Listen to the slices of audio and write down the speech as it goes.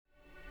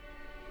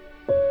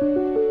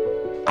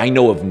I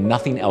know of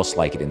nothing else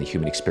like it in the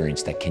human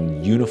experience that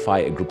can unify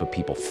a group of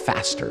people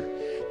faster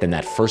than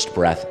that first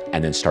breath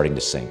and then starting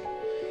to sing.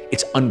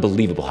 It's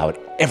unbelievable how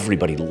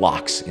everybody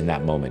locks in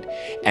that moment.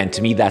 And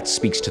to me, that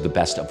speaks to the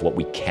best of what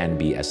we can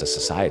be as a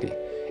society,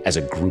 as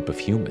a group of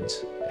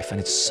humans. I find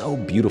it so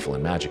beautiful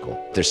and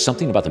magical. There's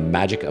something about the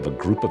magic of a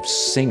group of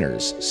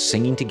singers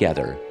singing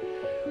together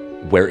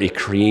where it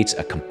creates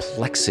a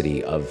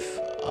complexity of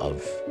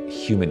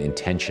human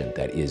intention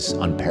that is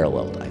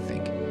unparalleled, I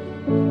think.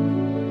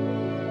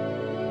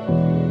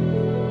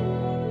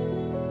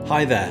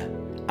 Hi there,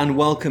 and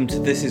welcome to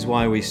This Is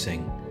Why We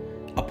Sing,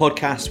 a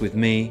podcast with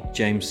me,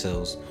 James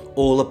Sills,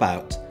 all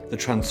about the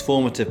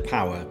transformative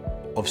power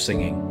of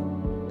singing.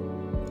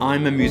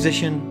 I'm a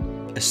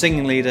musician, a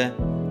singing leader,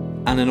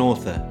 and an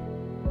author,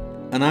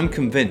 and I'm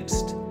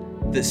convinced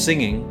that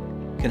singing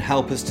can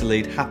help us to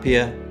lead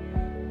happier,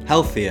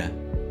 healthier,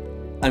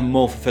 and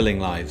more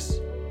fulfilling lives.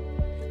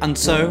 And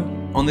so,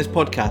 on this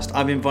podcast,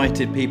 I've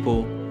invited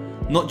people,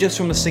 not just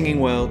from the singing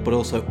world, but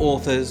also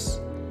authors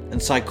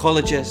and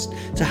psychologists,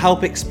 to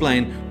help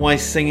explain why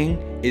singing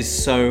is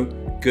so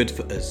good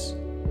for us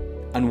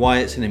and why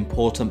it's an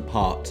important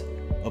part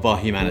of our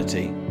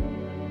humanity.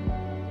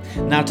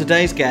 Now,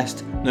 today's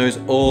guest knows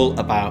all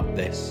about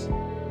this.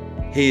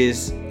 He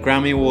is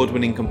Grammy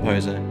Award-winning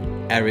composer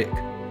Eric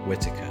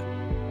Whitacre.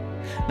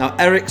 Now,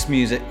 Eric's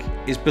music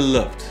is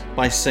beloved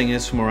by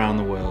singers from around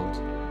the world,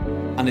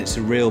 and it's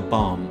a real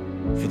balm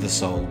for the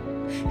soul.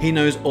 He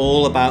knows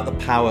all about the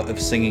power of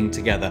singing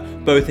together,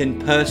 both in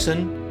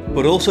person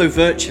but also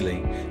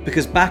virtually,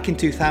 because back in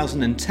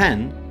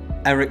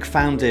 2010, Eric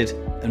founded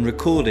and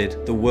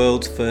recorded the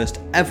world's first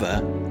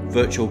ever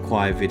virtual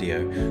choir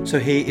video. So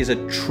he is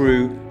a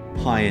true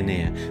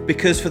pioneer,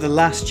 because for the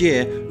last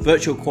year,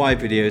 virtual choir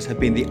videos have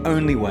been the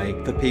only way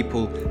for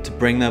people to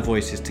bring their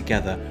voices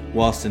together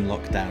whilst in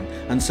lockdown.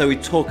 And so we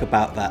talk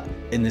about that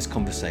in this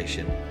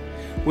conversation.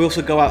 We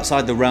also go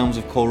outside the realms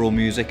of choral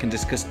music and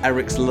discuss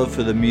Eric's love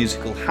for the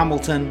musical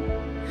Hamilton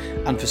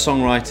and for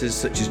songwriters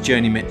such as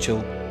Joni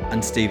Mitchell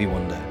and Stevie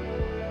Wonder.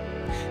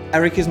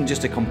 Eric isn't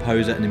just a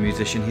composer and a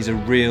musician, he's a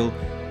real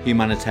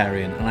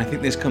humanitarian, and I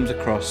think this comes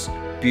across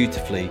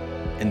beautifully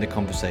in the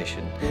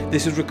conversation.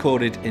 This was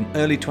recorded in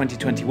early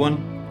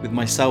 2021 with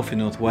myself in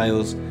North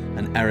Wales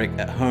and Eric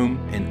at home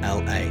in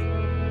LA.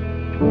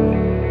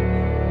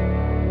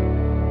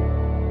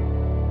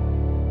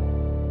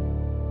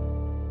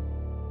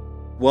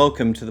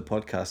 Welcome to the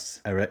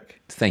podcast,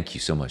 Eric. Thank you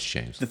so much,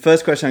 James. The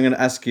first question I'm going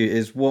to ask you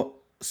is, what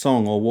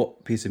song or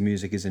what piece of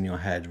music is in your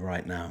head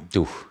right now?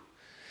 Oof.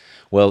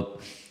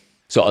 Well,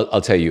 so I'll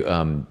tell you,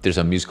 there's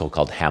a musical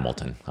called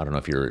Hamilton. I don't know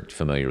if you're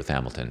familiar with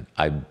Hamilton.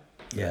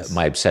 Yes.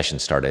 My obsession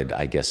started,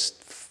 I guess,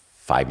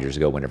 5 years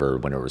ago, whenever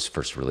it was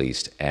first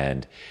released.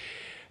 And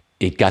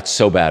it got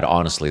so bad,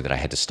 honestly, that I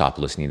had to stop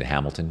listening to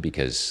Hamilton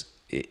because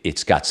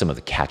it's got some of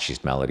the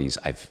catchiest melodies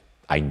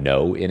I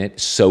know in it.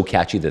 So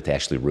catchy that they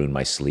actually ruin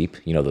my sleep.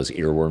 You know, those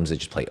earworms that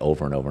just play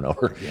over and over and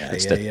over.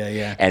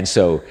 Yeah. And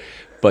so,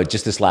 but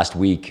just this last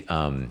week,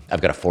 I've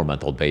got a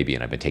 4-month-old baby,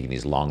 and I've been taking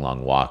these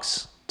long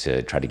walks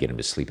to try to get him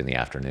to sleep in the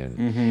afternoon.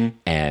 Mm-hmm.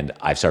 And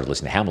I've started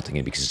listening to Hamilton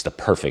again because it's the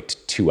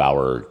perfect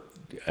 2-hour,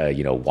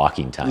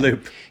 walking time.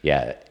 Loop.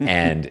 Yeah.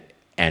 And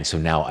so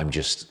now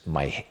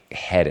my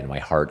head and my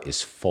heart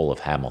is full of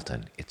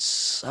Hamilton. It's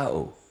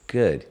so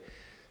good.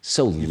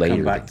 So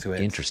layered, back to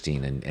it.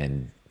 Interesting.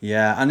 And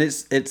yeah, and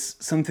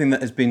it's something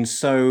that has been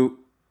so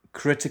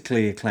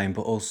critically acclaimed,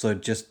 but also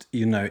just,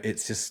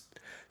 it's just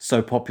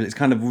so popular. It's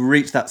kind of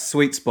reached that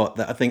sweet spot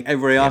that I think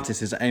every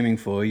artist is aiming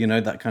for,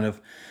 that kind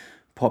of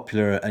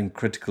popular and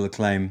critical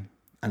acclaim.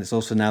 And it's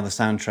also now the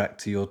soundtrack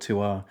to your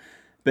tour.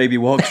 Baby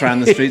walks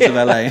around the streets of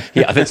LA.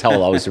 Yeah, that's how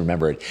I'll always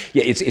remember it.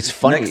 Yeah, it's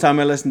funny. Next time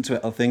I listen to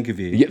it, I'll think of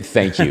you. Yeah,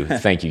 thank you.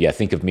 Yeah,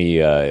 think of me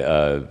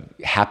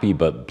happy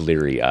but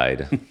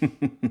bleary-eyed.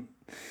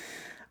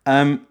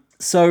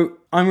 So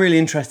I'm really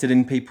interested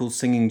in people's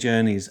singing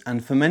journeys.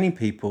 And for many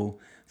people,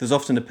 there's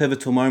often a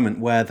pivotal moment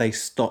where they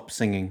stop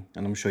singing.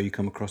 And I'm sure you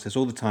come across this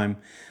all the time,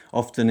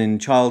 often in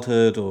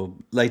childhood or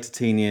later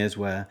teen years,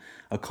 where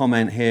a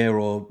comment here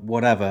or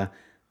whatever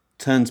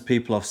turns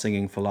people off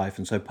singing for life.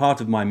 And so part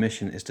of my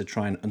mission is to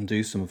try and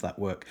undo some of that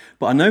work.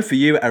 But I know for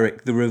you,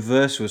 Eric, the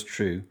reverse was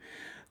true.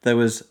 There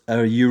was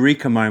a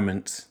eureka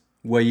moment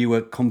where you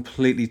were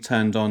completely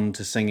turned on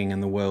to singing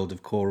and the world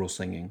of choral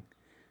singing.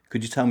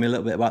 Could you tell me a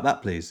little bit about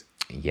that, please?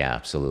 Yeah,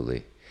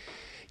 absolutely.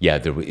 Yeah,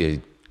 there was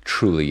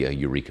truly a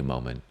eureka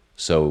moment.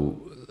 So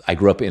I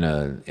grew up in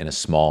a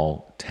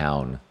small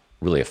town,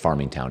 really a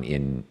farming town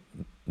in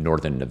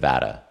northern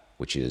Nevada,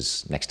 which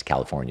is next to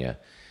California,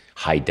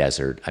 high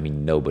desert. I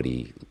mean,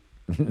 nobody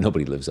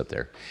lives up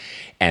there.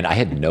 And I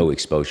had no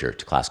exposure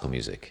to classical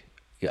music.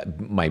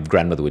 My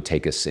grandmother would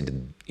take us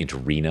into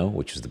Reno,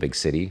 which was the big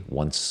city,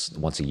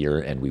 once a year,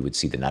 and we would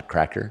see the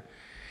Nutcracker.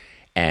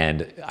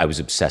 And I was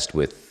obsessed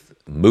with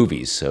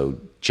movies, so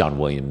John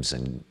Williams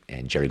and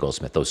Jerry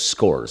Goldsmith, those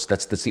scores.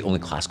 That's the only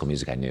classical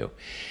music I knew.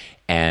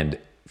 And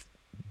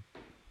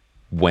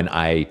when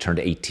I turned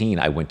 18,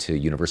 I went to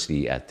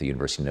university at the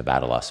University of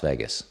Nevada, Las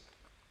Vegas.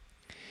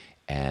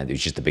 and it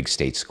was just a big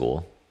state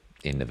school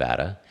in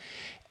Nevada.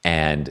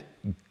 And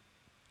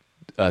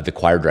the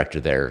choir director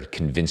there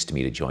convinced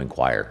me to join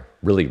choir,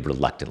 really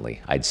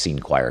reluctantly. I'd seen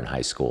choir in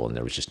high school, and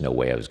there was just no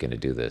way I was going to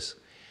do this.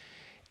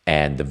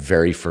 And the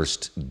very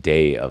first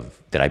day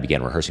that I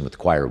began rehearsing with the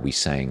choir, we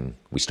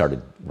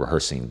started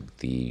rehearsing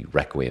the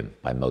Requiem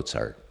by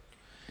Mozart.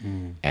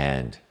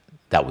 And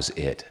that was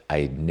it.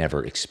 I had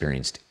never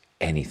experienced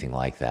anything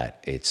like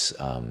that. It's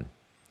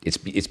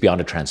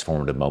beyond a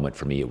transformative moment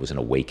for me. It was an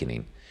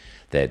awakening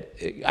that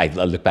I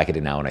look back at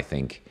it now and I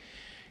think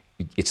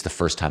it's the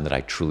first time that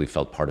I truly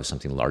felt part of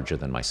something larger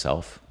than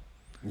myself.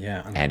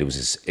 Yeah. And it was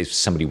as if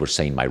somebody were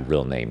saying my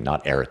real name,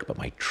 not Eric, but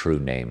my true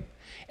name.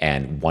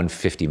 And one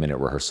 50-minute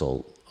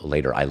rehearsal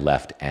later, I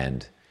left,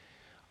 and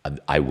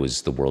I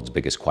was the world's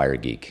biggest choir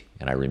geek,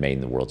 and I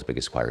remain the world's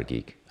biggest choir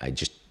geek.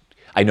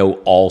 I know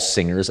all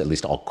singers, at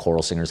least all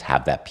choral singers,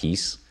 have that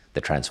piece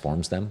that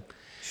transforms them.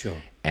 Sure.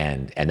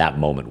 And that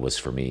moment was,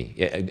 for me,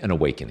 an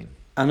awakening.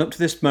 And up to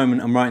this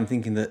moment, I'm right in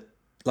thinking that,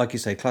 like you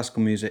say,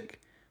 classical music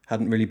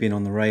hadn't really been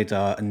on the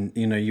radar, and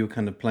you were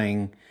kind of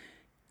playing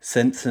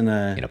synths in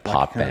a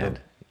pop band.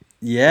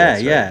 Yeah,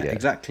 That's yeah, right, yeah,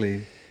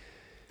 exactly.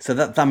 So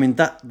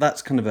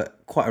that's kind of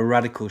quite a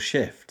radical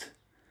shift.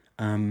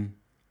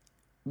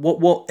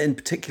 What in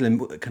particular,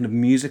 kind of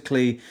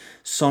musically,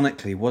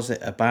 sonically, was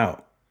it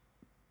about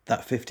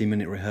that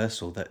 50-minute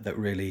rehearsal that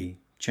really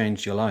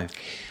changed your life?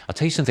 I'll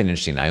tell you something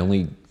interesting. I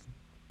only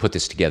put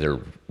this together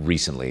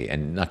recently,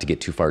 and not to get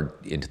too far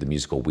into the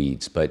musical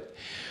weeds, but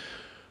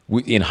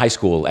in high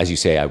school, as you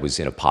say, I was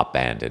in a pop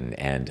band,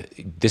 and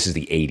this is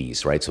the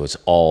 80s, right? So it's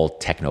all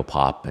techno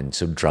pop, and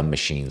so drum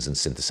machines and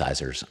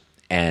synthesizers.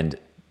 And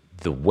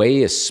the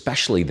way,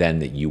 especially then,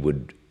 that you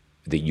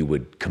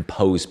would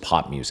compose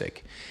pop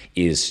music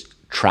is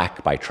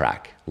track by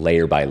track,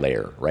 layer by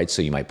layer, right?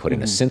 So you might put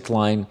in a synth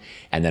line,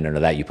 and then under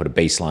that you put a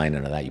bass line,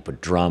 and under that you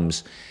put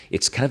drums.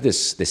 It's kind of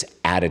this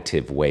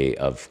additive way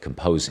of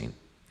composing.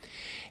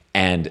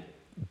 And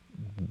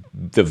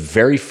the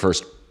very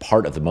first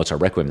part of the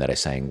Mozart Requiem that I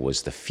sang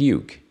was the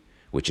fugue,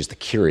 which is the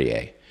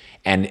Kyrie.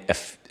 And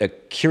a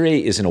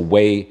Kyrie is, in a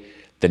way,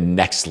 the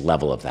next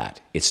level of that.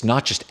 It's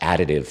not just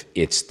additive,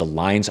 it's the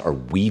lines are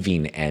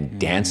weaving and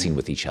dancing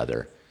with each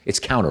other. It's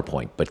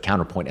counterpoint, but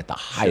counterpoint at the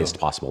highest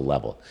possible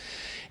level.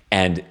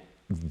 And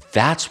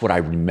that's what I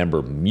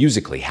remember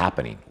musically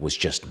happening, was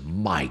just,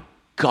 my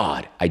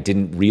God, I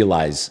didn't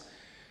realize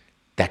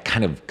that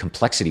kind of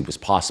complexity was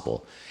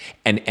possible.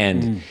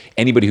 And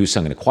anybody who's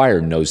sung in a choir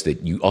knows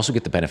that you also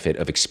get the benefit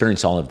of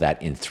experiencing all of that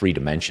in 3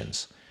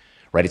 dimensions.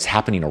 Right? It's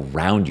happening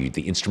around you.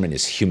 The instrument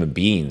is human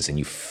beings, and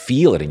you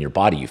feel it in your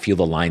body. You feel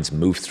the lines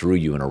move through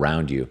you and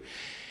around you.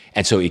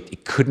 And so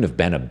it couldn't have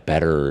been a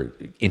better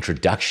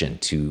introduction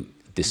to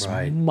this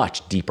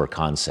much deeper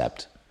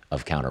concept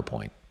of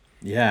counterpoint.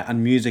 Yeah,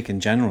 and music in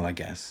general, I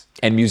guess.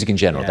 And music in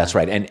general, that's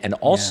right. And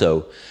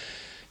also,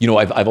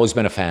 I've always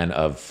been a fan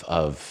of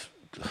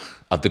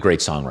the great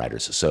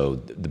songwriters. So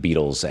the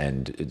Beatles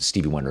and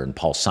Stevie Wonder and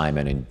Paul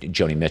Simon and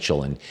Joni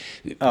Mitchell and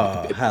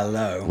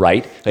hello.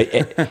 Right?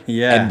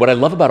 Yeah. And what I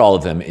love about all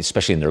of them,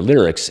 especially in their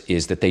lyrics,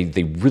 is that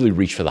they really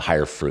reach for the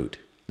higher fruit.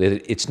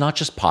 It's not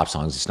just pop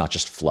songs, it's not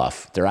just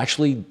fluff. They're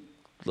actually,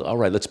 all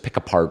right, let's pick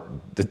apart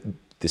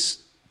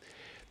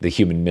the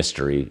human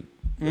mystery,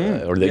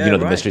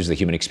 the mysteries of the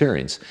human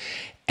experience.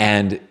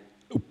 And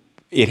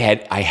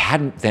I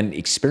hadn't then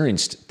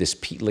experienced this,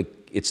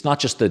 it's not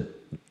just the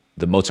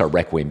Mozart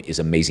Requiem is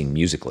amazing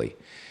musically.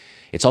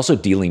 It's also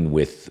dealing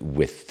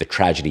with the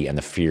tragedy and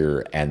the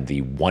fear and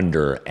the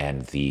wonder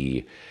and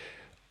the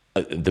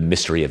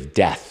mystery of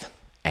death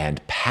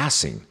and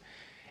passing.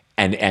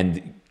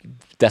 And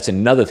that's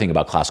another thing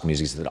about classical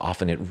music, is that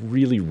often it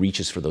really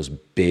reaches for those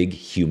big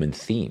human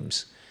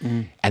themes.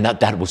 And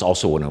that was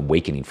also an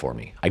awakening for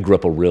me. I grew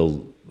up a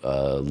real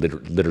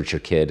literature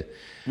kid.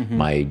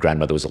 My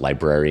grandmother was a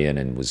librarian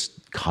and was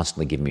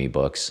constantly giving me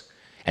books.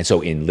 And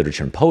so in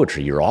literature and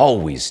poetry, you're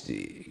always,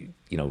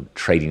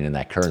 trading in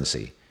that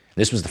currency.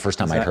 This was the first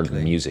time I'd heard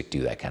music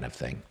do that kind of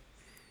thing.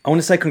 I want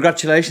to say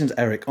congratulations,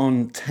 Eric,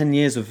 on 10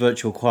 years of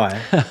virtual choir.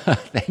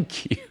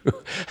 Thank you.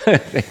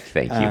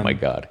 Thank you, my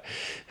God.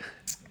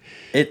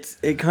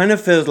 It kind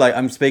of feels like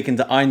I'm speaking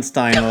to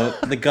Einstein or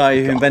the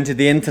guy who invented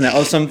the internet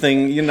or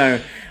something, in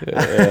that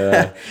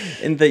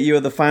you are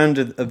the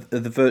founder of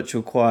the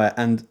virtual choir.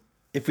 And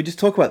if we just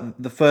talk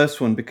about the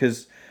first one,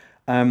 because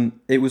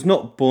it was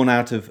not born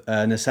out of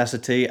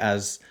necessity,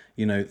 as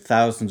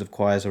thousands of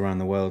choirs around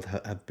the world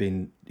have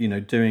been,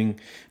 been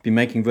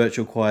making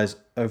virtual choirs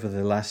over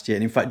the last year.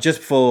 And in fact, just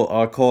before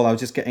our call, I was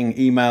just getting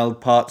emailed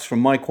parts from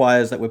my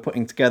choirs that we're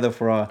putting together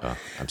for our. Oh,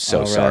 I'm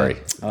so sorry.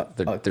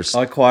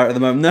 Our choir at the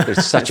moment. No,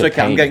 there's such it's okay.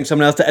 pain. I'm getting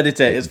someone else to edit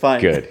it. It's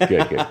fine. Good.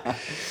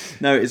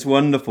 No, it's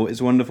wonderful.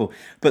 It's wonderful.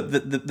 But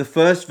the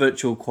first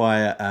virtual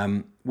choir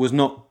was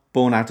not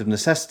born out of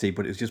necessity,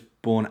 but it was just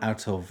born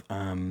out of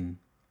an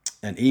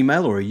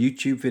email or a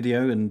YouTube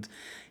video, and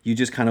you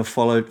just kind of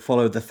followed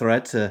the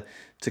thread to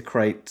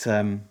create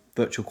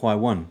Virtual Choir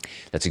 1.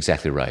 That's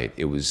exactly right.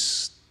 It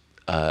was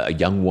a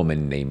young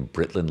woman named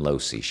Britlin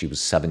Losey. She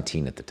was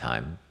 17 at the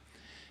time,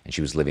 and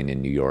she was living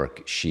in New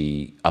York.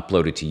 She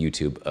uploaded to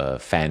YouTube a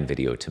fan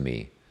video to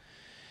me,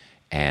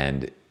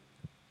 and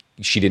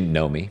she didn't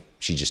know me.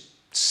 She just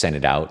sent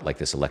it out like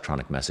this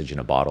electronic message in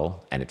a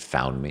bottle, and it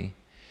found me.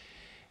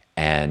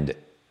 And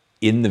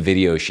in the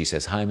video, she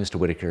says, "Hi, Mr.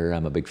 Whitaker,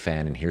 I'm a big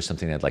fan, and here's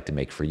something I'd like to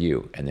make for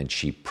you." And then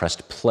she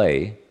pressed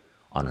play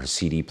on her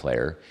CD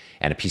player,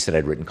 and a piece that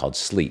I'd written called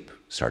Sleep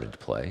started to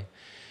play.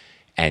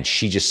 And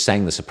she just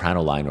sang the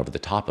soprano line over the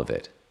top of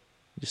it.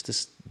 Just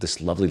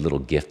this lovely little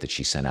gift that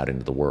she sent out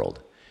into the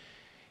world.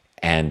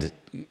 And,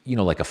 you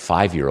know, like a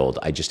 5-year-old,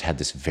 I just had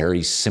this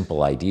very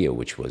simple idea,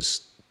 which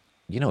was,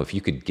 you know, if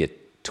you could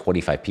get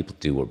 25 people to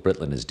do what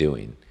Britlin is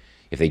doing,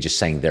 if they just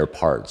sang their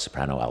part,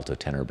 soprano, alto,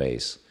 tenor,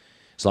 bass,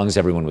 as long as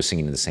everyone was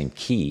singing in the same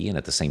key and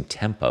at the same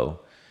tempo,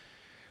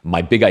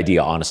 my big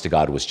idea, honest to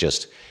God, was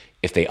just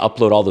if they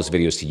upload all those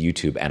videos to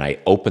YouTube and I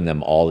open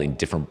them all in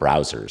different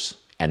browsers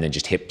and then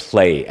just hit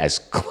play as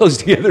close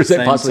together as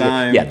I possibly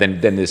can, yeah,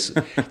 then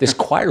this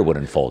choir would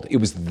unfold. It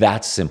was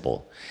that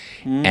simple.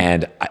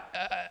 And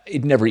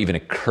it never even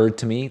occurred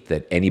to me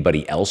that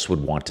anybody else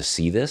would want to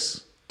see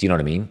this. Do you know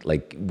what I mean?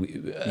 Like,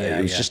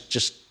 it was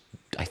just,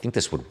 I think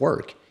this would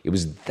work. It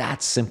was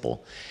that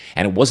simple.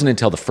 And it wasn't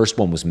until the first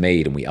one was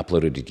made and we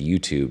uploaded it to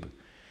YouTube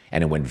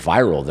and it went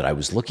viral that I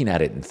was looking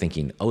at it and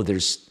thinking, oh,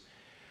 there's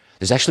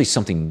actually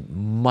something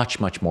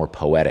much, much more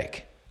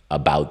poetic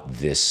about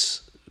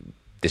this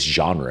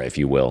genre, if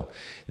you will,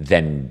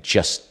 than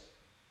just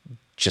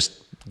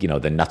you know,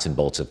 the nuts and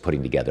bolts of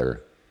putting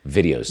together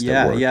videos.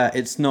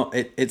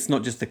 It's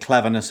not just the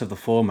cleverness of the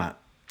format.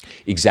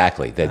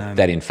 Exactly.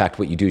 That in fact,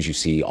 what you do is you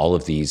see all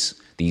of these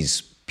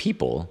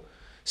people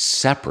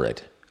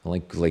separate,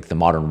 like the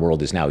modern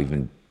world is now,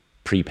 even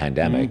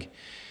pre-pandemic,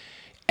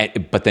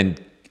 but then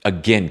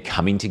again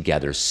coming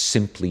together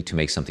simply to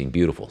make something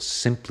beautiful,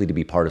 simply to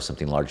be part of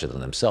something larger than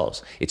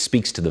themselves. It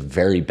speaks to the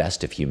very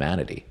best of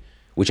humanity,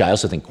 which I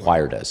also think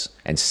choir does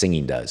and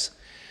singing does.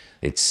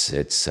 It's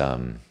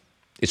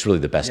really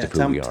the best of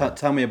who we are.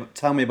 Tell me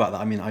about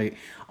that. I mean,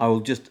 I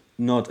will just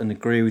nod and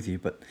agree with you,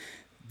 but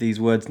these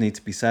words need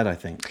to be said, I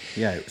think.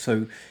 Yeah.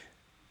 So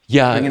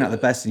bringing out the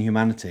best in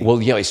humanity.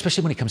 Well, yeah,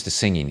 especially when it comes to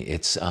singing,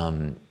 it's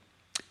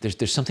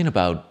there's something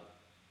about,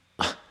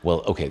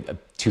 well, okay,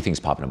 two things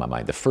pop into my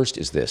mind. The first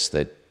is this,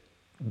 that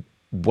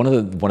one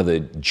of the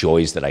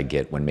joys that I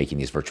get when making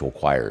these virtual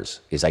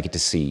choirs is I get to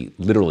see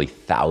literally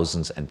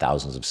thousands and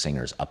thousands of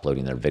singers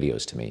uploading their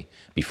videos to me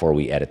before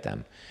we edit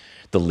them.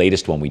 The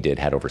latest one we did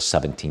had over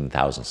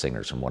 17,000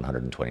 singers from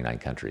 129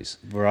 countries.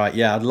 Right,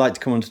 yeah, I'd like to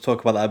come on to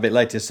talk about that a bit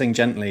later. Sing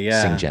Gently,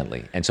 yeah. Sing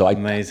Gently. And so I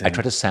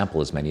try to sample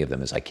as many of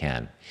them as I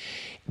can.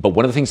 But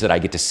one of the things that I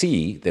get to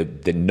see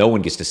that no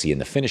one gets to see in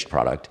the finished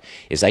product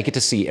is I get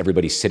to see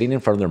everybody sitting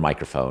in front of their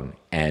microphone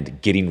and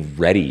getting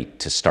ready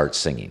to start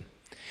singing.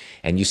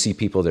 And you see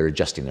people, they're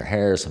adjusting their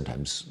hair.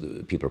 Sometimes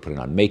people are putting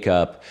on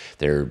makeup.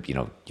 They're,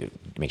 you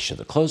make sure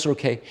the clothes are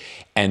okay.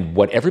 And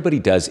what everybody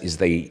does is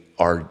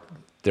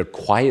they're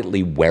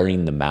quietly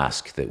wearing the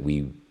mask that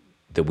we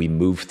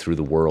move through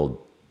the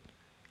world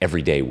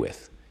every day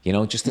with.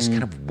 Just this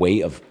kind of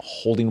way of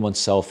holding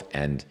oneself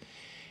and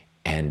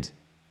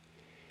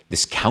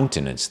this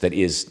countenance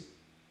that's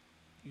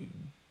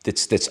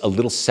a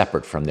little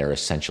separate from their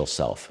essential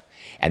self.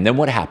 And then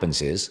what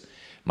happens is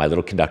my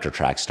little conductor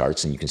track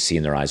starts, and you can see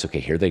in their eyes,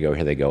 okay, here they go,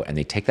 and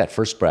they take that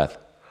first breath,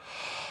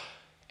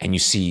 and you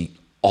see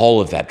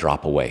all of that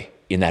drop away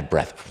in that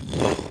breath.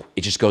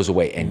 It just goes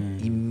away,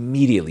 and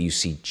immediately you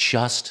see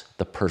just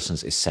the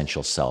person's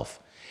essential self.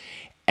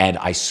 And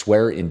I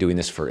swear, in doing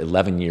this for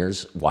 11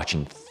 years,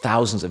 watching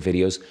thousands of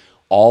videos,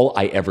 all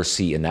I ever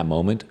see in that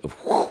moment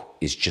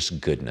is just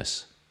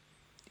goodness.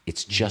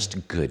 It's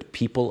just good.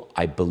 People,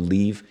 I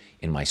believe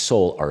in my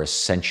soul, are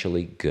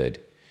essentially good.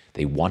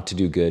 They want to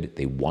do good.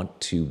 They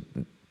want to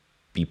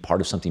be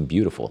part of something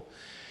beautiful.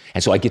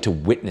 And so I get to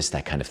witness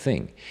that kind of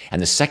thing. And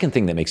the second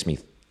thing that makes me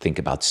think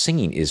about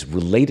singing is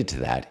related to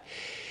that,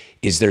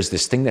 is there's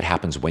this thing that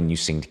happens when you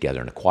sing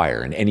together in a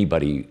choir, and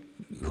anybody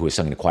who has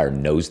sung in a choir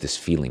knows this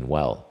feeling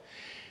well,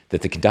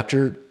 that the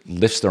conductor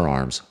lifts their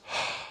arms,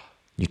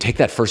 you take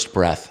that first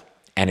breath,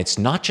 and it's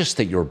not just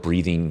that you're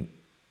breathing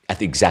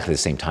at exactly the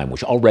same time,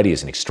 which already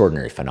is an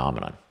extraordinary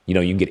phenomenon. You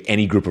can get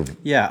any group of...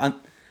 Yeah,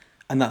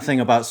 and that thing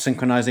about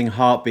synchronizing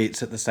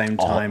heartbeats at the same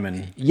time.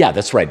 And yeah,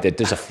 that's right.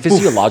 There's a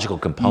physiological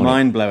component.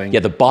 Mind-blowing.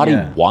 Yeah, the body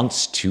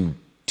wants to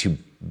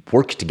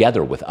work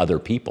together with other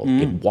people.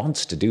 It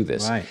wants to do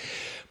this. Right.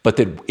 But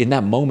that in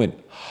that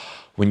moment,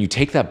 when you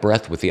take that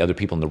breath with the other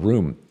people in the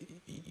room,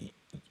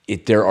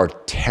 there are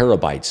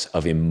terabytes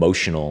of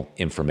emotional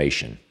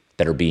information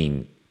that are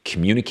being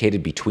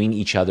communicated between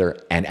each other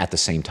and at the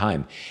same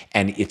time.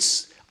 And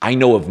I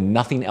know of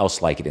nothing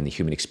else like it in the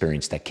human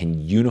experience that can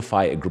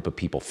unify a group of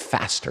people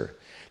faster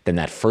than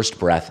that first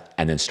breath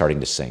and then starting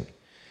to sing.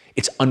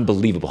 It's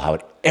unbelievable how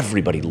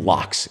everybody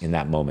locks in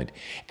that moment.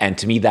 And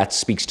to me, that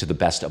speaks to the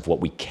best of what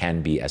we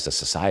can be as a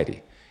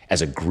society,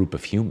 as a group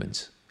of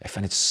humans. I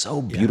find it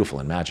so beautiful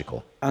and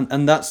magical.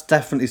 And that's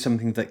definitely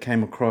something that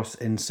came across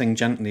in Sing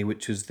Gently,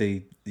 which was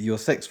your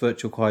sixth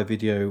virtual choir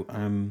video,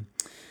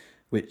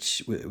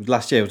 which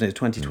last year, wasn't it,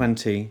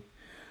 2020?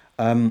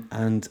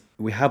 And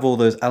we have all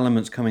those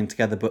elements coming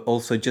together, but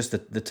also just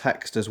the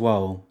text as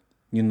well.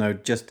 You know,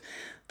 just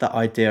that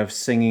idea of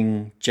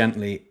singing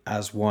gently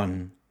as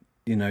one.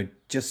 You know,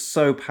 just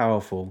so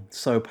powerful,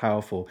 so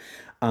powerful.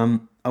 I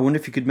wonder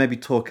if you could maybe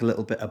talk a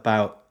little bit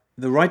about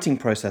the writing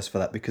process for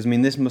that, because I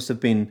mean, this must have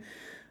been,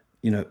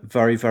 you know,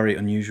 very, very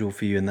unusual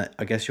for you, in that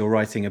I guess you're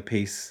writing a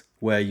piece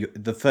where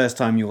the first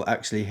time you'll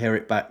actually hear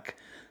it back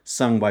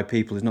sung by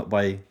people is not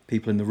by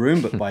people in the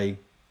room, but by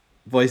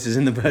voices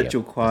in the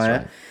virtual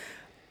choir.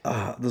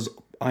 Right.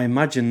 I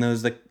imagine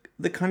there's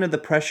the kind of the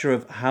pressure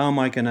of, how am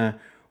I going to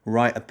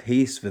write a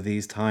piece for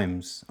these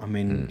times? I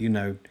mean, you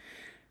know,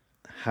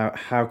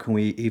 how can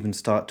we even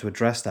start to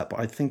address that? But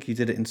I think you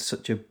did it in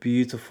such a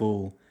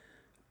beautiful,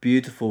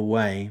 beautiful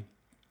way.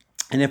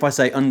 And if I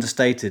say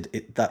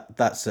understated,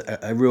 that's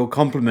a real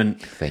compliment.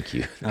 Thank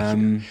you.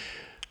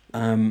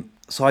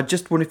 So I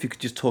just wonder if you could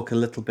just talk a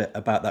little bit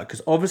about that,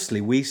 because obviously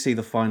we see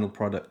the final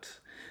product,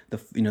 the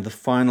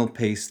final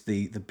piece,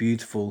 the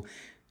beautiful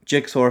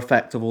jigsaw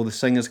effect of all the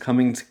singers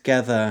coming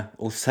together,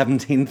 all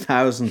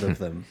 17,000 of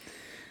them.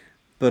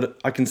 But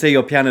I can see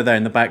your piano there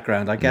in the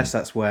background. I guess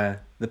that's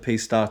where the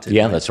piece started.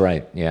 Yeah, right? that's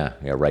right. Yeah,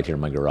 right here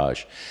in my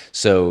garage.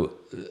 So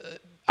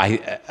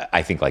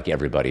I think, like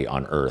everybody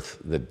on Earth,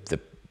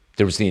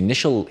 there was the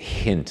initial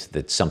hint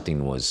that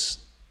something was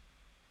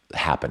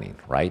happening,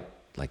 right?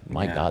 Like,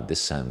 my God,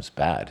 this sounds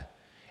bad.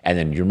 And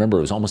then you remember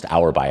it was almost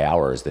hour by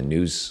hour as the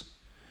news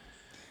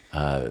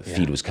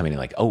feed was coming in,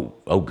 like,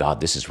 oh God,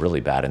 this is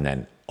really bad. And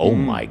then, oh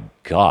my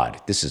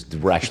God,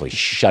 we're actually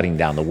shutting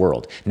down the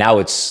world. Now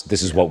this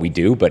is what we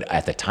do. But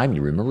at the time,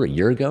 you remember a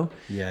year ago?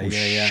 It was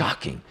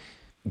shocking.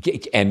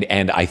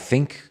 And I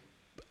think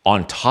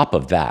on top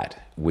of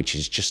that, which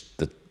is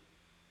just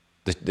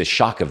the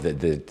shock of that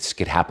this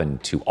could happen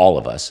to all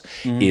of us,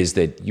 is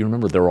that you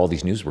remember there were all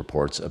these news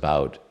reports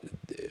about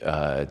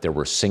there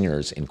were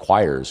singers in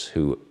choirs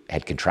who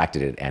had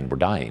contracted it and were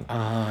dying.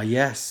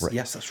 Yes,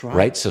 yes, that's right.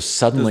 Right, so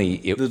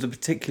suddenly there's a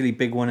particularly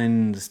big one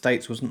in the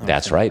States, wasn't there?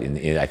 That's right,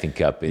 I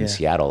think up in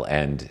Seattle,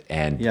 and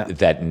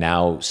that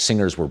now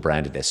singers were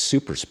branded as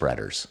super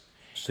spreaders.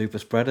 Super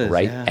spreaders,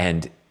 right? Yeah.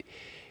 And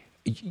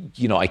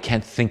you know, I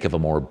can't think of a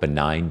more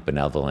benign,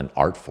 benevolent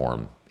art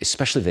form,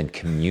 especially than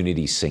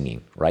community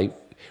singing, right?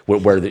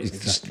 Where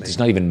there's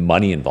not even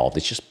money involved.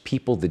 It's just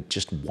people that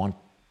just want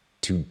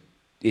to.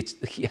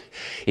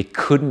 It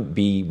couldn't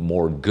be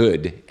more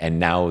good. And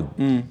now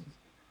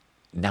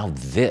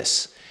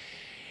this,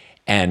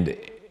 and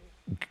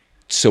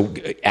so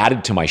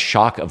added to my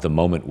shock of the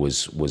moment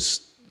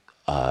was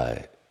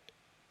I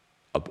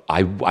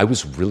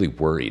was really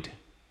worried,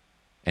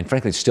 and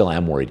frankly still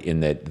am worried, in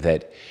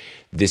that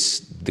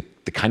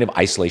the kind of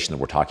isolation that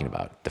we're talking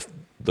about,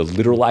 the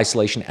literal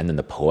isolation and then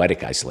the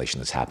poetic isolation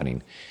that's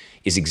happening,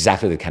 is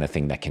exactly the kind of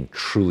thing that can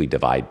truly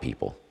divide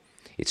people.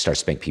 It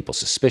starts to make people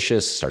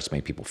suspicious, starts to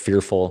make people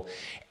fearful,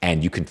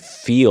 and you can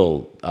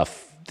feel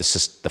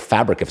the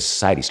fabric of a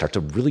society start to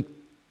really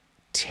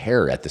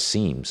tear at the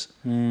seams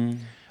in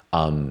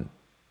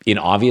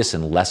obvious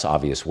and less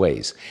obvious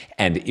ways.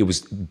 And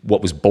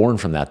what was born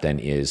from that then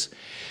is,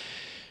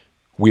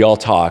 we all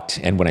talked,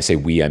 and when I say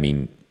we, I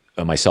mean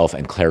myself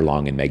and Claire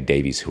Long and Meg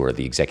Davies, who are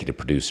the executive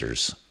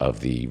producers of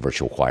the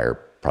virtual choir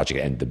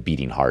project and the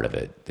beating heart of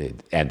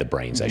it, and the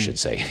brains, I should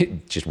say.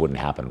 It just wouldn't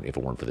happen if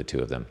it weren't for the two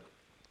of them.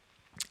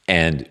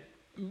 And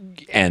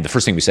the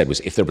first thing we said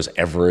was, if there was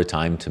ever a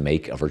time to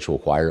make a virtual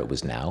choir, it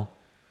was now.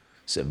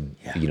 So,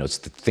 you know, it's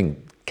the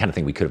kind of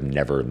thing we could have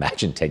never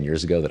imagined 10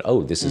 years ago,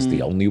 that, this is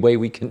the only way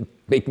we can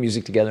make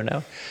music together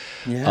now.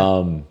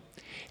 Yeah.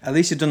 At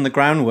least you've done the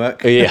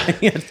groundwork. Yeah.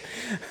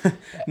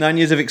 9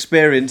 years of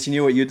experience, you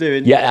knew what you're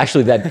doing. Yeah,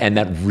 actually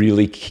that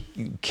really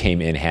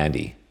came in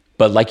handy.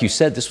 But like you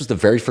said, this was the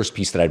very first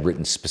piece that I'd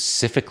written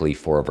specifically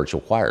for a virtual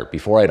choir.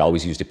 Before, I'd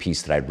always used a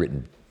piece that I'd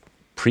written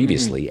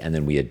previously, and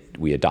then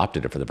we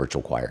adopted it for the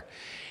virtual choir.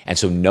 And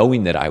so,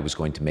 knowing that I was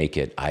going to make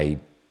it, I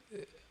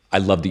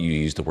love that you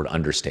used the word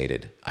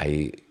understated.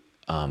 Because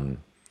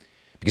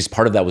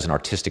part of that was an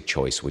artistic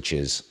choice, which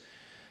is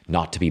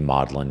not to be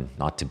maudlin,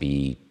 not to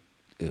be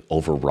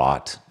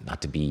overwrought,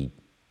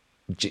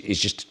 is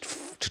just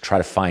to try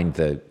to find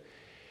the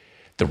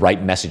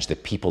right message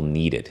that people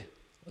needed.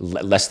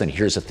 Less than,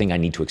 here's a thing I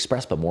need to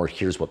express, but more,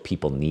 here's what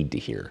people need to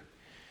hear.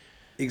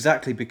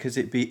 Exactly, because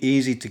it'd be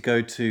easy to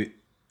go to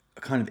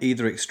a kind of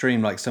either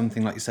extreme, like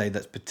something like you say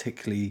that's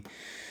particularly,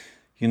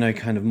 you know,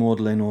 kind of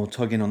maudlin or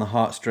tugging on the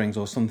heartstrings,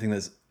 or something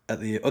that's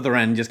at the other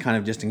end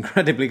just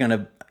incredibly kind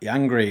of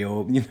angry,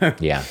 or, you know.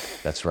 Yeah,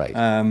 that's right.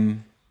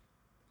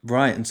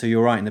 Right, and so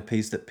you're writing a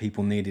piece that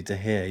people needed to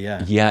hear,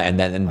 yeah. Yeah, and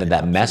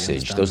that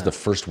message, those are the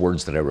first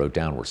words that I wrote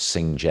down, were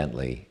sing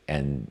gently,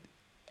 and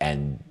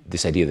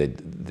this idea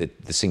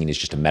that the singing is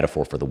just a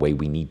metaphor for the way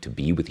we need to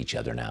be with each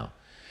other now,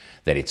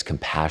 that it's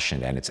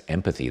compassion and it's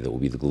empathy that will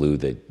be the glue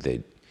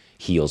that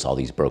heals all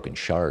these broken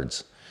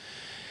shards.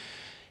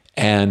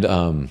 And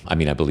I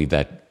mean, I believe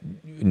that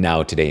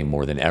now today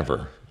more than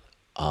ever.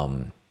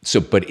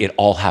 But it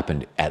all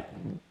happened at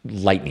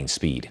lightning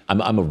speed.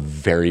 I'm a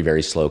very,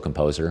 very slow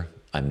composer.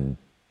 I'm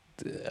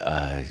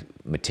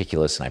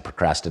meticulous and I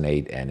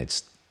procrastinate, and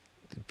it's,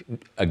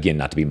 again,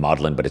 not to be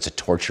maudlin, but it's a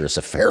torturous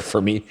affair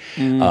for me.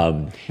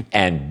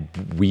 And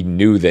we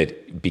knew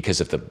that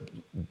because of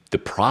the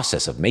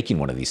process of making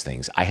one of these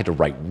things, I had to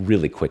write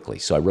really quickly.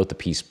 So I wrote the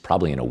piece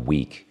probably in a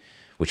week,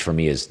 which for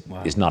me is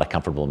not a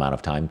comfortable amount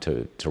of time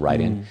to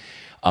write in.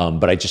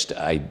 But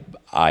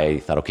I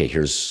thought, okay,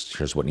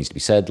 here's what needs to be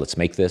said. Let's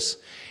make this.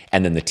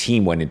 And then the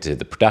team went into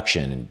the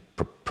production and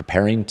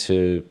preparing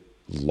to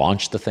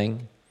launch the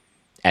thing.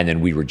 And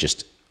then we were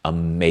just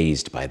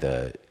amazed by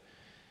the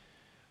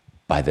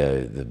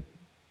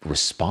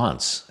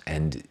response.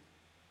 And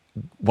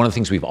one of the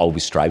things we've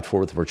always strived for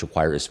with the virtual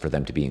choir is for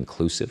them to be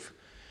inclusive.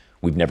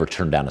 We've never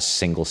turned down a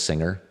single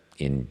singer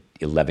in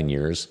 11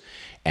 years.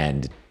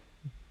 And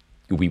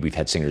we've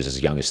had singers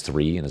as young as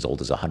 3 and as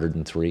old as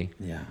 103.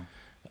 Yeah.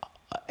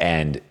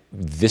 And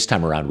this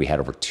time around, we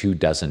had over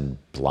 24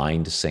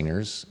 blind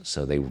singers.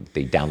 So they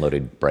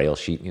downloaded Braille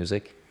sheet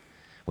music,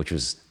 which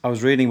was... I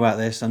was reading about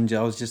this and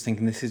I was just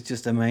thinking, this is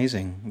just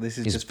amazing. This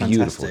is just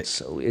beautiful.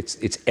 fantastic.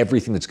 It's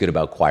everything that's good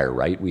about choir,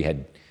 right? We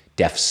had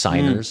deaf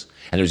signers,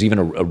 and there's even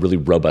a really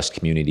robust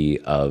community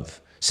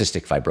of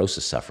cystic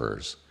fibrosis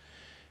sufferers.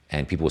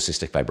 And people with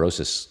cystic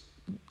fibrosis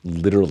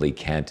literally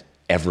can't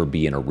ever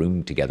be in a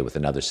room together with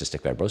another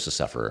cystic fibrosis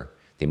sufferer.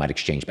 They might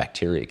exchange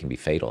bacteria. It can be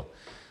fatal.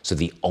 So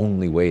the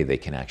only way they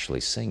can actually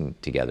sing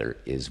together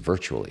is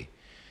virtually.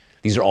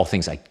 These are all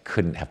things I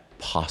couldn't have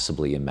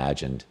possibly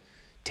imagined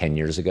 10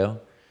 years ago.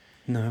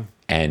 No.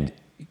 And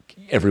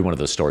every one of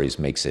those stories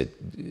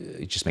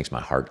it just makes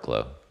my heart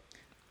glow.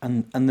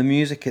 And the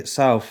music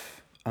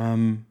itself,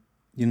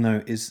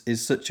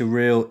 is such a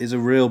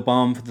real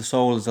balm for the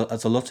soul,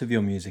 as a lot of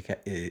your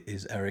music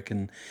is, Eric.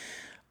 And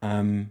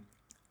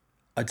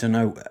I don't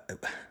know,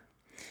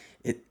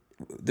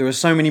 there are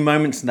so many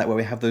moments in that where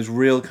we have those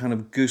real kind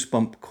of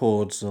goosebump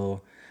chords,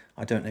 or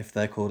I don't know if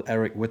they're called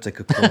Eric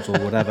Whittaker chords or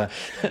whatever.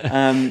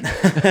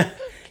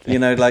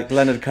 Like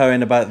Leonard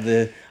Cohen about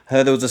heard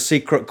there was a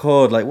secret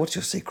chord. Like, what's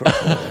your secret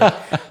chord?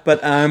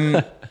 But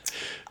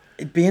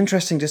it'd be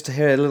interesting just to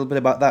hear a little bit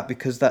about that,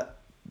 because that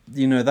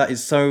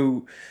is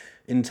so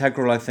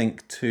integral, I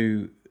think,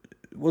 to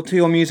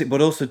your music,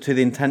 but also to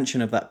the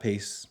intention of that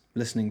piece.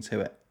 Listening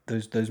to it,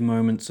 those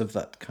moments of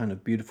that kind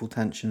of beautiful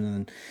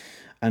tension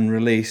and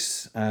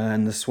release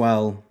and the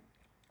swell.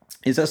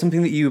 Is that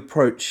something that you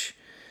approach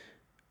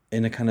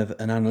in a kind of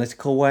an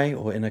analytical way,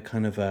 or in a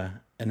kind of an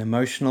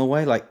emotional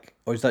way,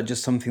 or is that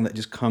just something that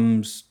just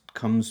comes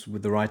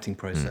with the writing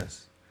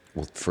process?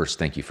 Well, first,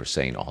 thank you for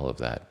saying all of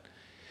that.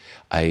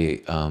 How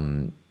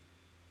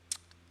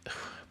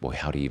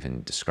do you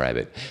even describe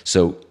it?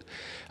 So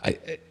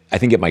I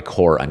think at my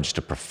core, I'm just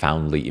a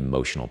profoundly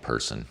emotional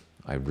person.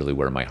 I really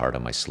wear my heart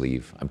on my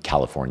sleeve. I'm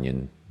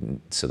Californian,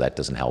 so that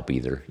doesn't help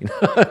either.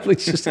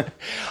 It's just, No,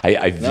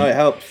 it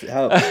helps. It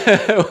helps.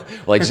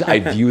 Well, I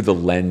view the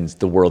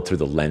world through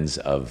the lens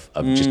of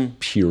just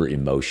pure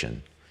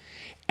emotion.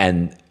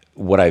 And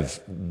what I've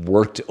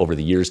worked over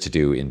the years to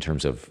do in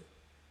terms of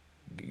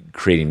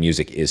creating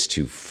music is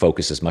to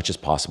focus as much as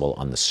possible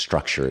on the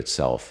structure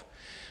itself.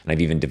 And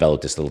I've even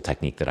developed this little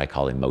technique that I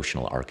call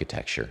emotional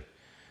architecture.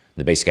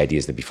 The basic idea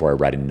is that before I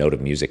write a note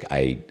of music,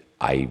 I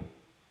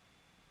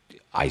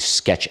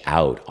sketch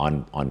out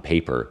on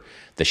paper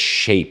the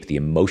shape, the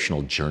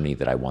emotional journey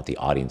that I want the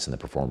audience and the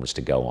performers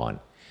to go on.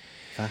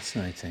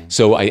 Fascinating.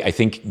 So I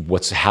think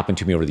what's happened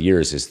to me over the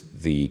years is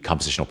the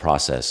compositional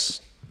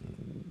process,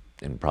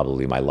 and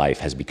probably my life,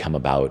 has become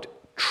about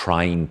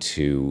trying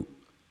to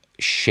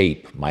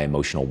shape my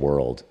emotional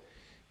world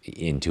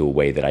into a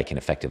way that I can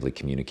effectively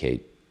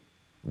communicate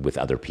with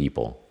other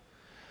people.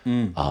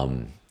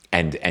 And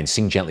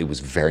Sing Gently was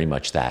very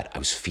much that. I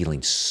was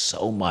feeling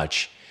so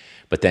much,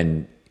 but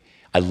then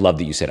I love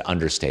that you said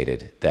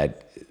understated,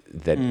 that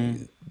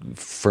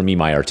for me,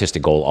 my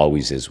artistic goal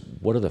always is,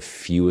 what are the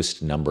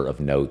fewest number of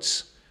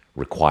notes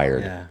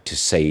required to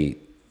say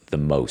the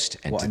most?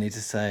 And what I need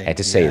to say. And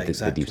to say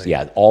exactly. the deepest.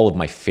 Yeah, all of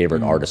my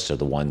favorite artists are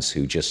the ones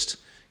who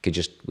could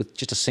with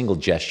just a single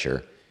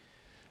gesture,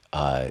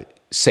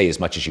 say as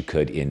much as you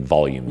could in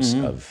volumes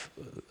of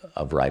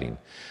writing.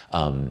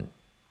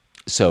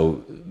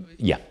 So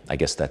yeah, I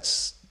guess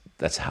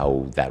that's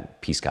how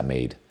that piece got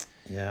made.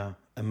 Yeah,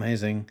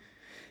 amazing.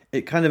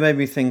 It kind of made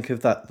me think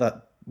of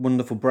that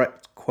wonderful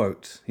Brecht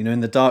quote. In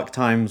the dark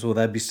times, will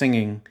there be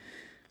singing?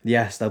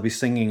 Yes, they'll be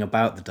singing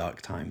about the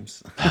dark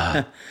times.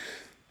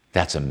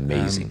 That's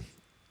amazing.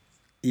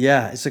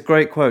 Yeah, it's a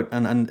great quote,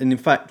 and in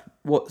fact,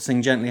 what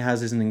Sing Gently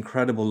has is an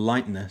incredible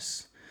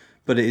lightness,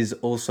 but it is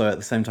also at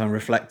the same time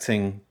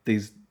reflecting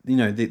these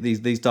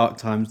dark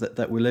times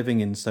that we're living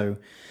in. So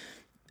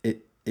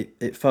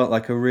it felt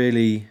like a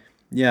really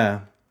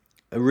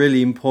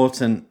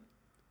important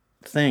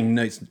thing.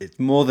 No, it's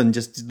more than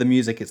just the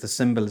music. It's the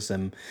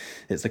symbolism.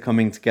 It's the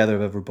coming together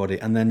of everybody,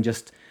 and then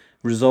just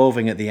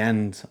resolving at the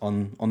end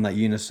on that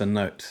unison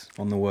note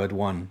on the word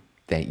one.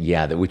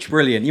 Which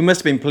brilliant. You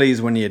must have been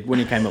pleased when you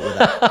came up with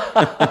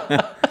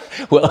that.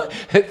 Well,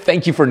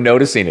 thank you for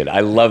noticing it. I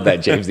love that,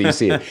 James, that you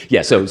see it.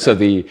 Yeah. So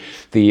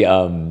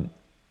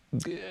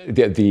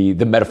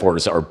the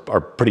metaphors are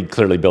pretty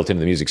clearly built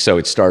into the music. So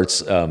it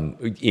starts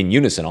in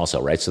unison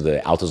also, right? So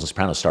the altos and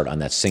sopranos start on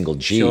that single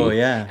G, Sure,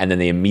 yeah. and then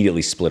they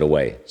immediately split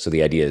away. So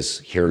the idea is,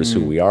 here is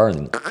who we are, and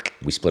then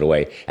we split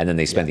away, and then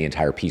they spend the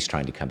entire piece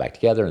trying to come back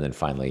together, and then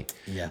finally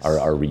Yes.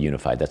 are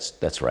reunified.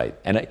 That's right.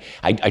 And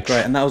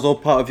Great, and that was all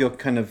part of your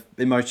kind of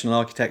emotional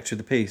architecture of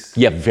the piece.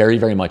 yeah, very,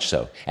 very much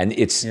so. And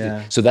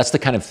Yeah. so that's the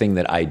kind of thing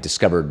that I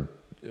discovered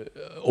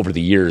over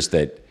the years,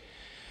 that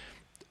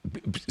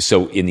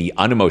so in the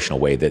unemotional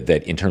way, that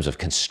in terms of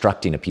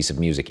constructing a piece of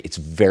music, it's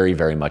very,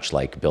 very much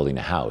like building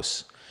a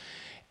house.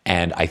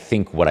 And I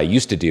think what I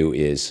used to do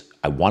is,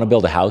 I want to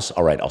build a house.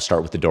 All right, I'll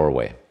start with the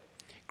doorway.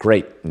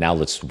 Great. Now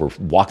we'll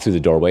walk through the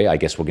doorway. I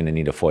guess we're going to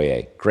need a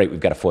foyer. Great. We've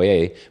got a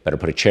foyer. Better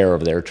put a chair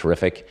over there.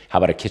 Terrific. How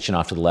about a kitchen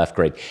off to the left?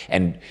 Great.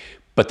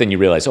 But then you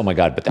realize, oh my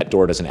God, but that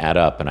door doesn't add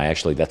up. And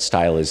that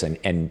style is,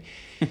 and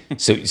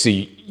so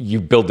you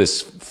build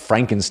this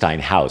Frankenstein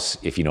house,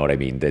 if you know what I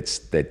mean,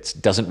 that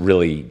doesn't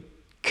really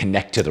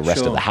connect to the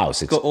rest of the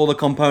house. It's got all the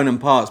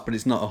component parts, but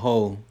it's not a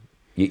whole.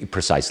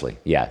 Precisely.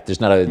 Yeah. There's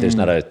not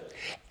a,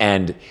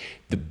 and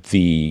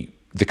the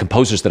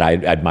composers that I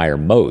admire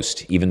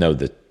most, even though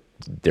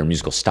their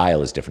musical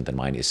style is different than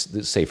mine, is,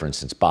 say, for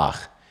instance,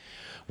 Bach,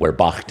 where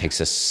Bach takes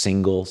a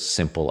single,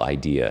 simple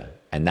idea,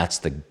 and that's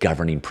the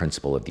governing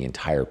principle of the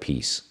entire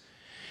piece.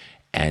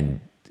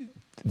 And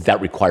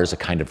that requires a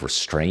kind of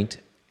restraint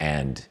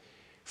and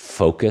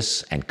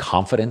focus and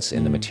confidence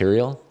in the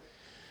material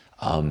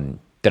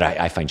that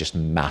I find just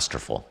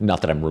masterful.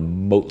 Not that I'm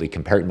remotely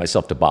comparing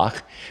myself to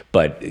Bach,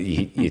 but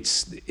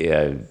he's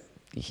a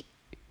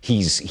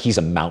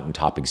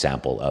mountaintop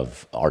example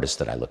of artists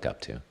that I look up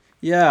to.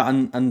 Yeah,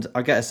 and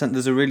I get a sense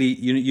there's a really,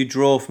 you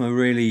draw from a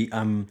really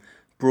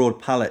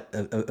broad palette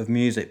of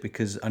music,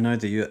 because I know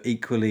that you're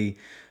equally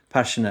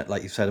passionate,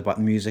 like you said, about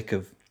the music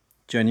of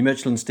Joni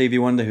Mitchell and Stevie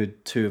Wonder, who are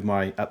two of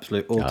my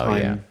absolute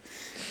all-time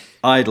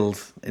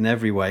idols in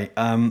every way.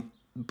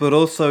 But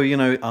also,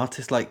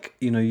 artists like,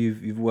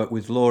 you've worked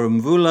with Laura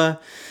Mvula,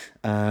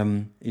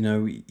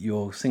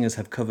 your singers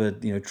have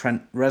covered,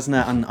 Trent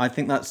Reznor, and I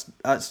think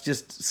that's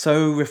just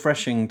so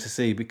refreshing to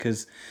see,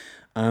 because,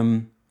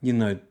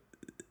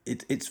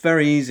 it's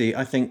very easy,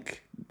 I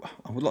think,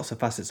 with lots of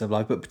facets of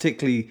life, but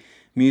particularly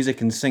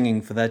music and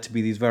singing, for there to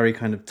be these very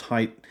kind of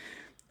tight,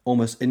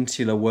 almost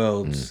insular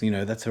worlds,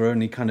 that are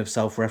only kind of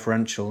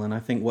self-referential. And I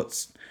think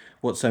what's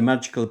so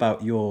magical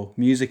about your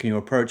music and your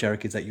approach,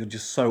 Eric, is that you're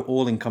just so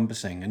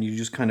all-encompassing, and you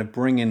just kind of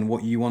bring in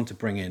what you want to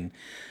bring in,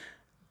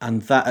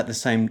 and that at the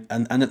same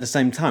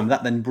time,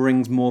 that then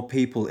brings more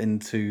people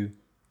into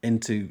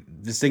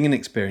the singing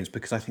experience,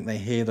 because I think they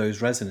hear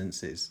those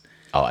resonances.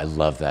 Oh, I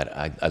love that.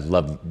 I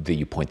love that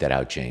you point that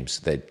out, James.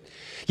 That,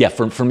 yeah,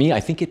 for me, I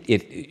think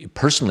it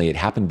personally, it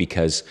happened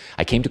because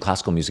I came to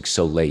classical music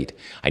so late.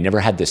 I never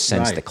had this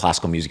sense that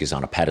classical music is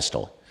on a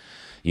pedestal.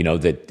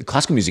 That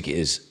classical music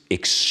is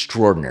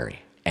extraordinary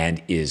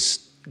and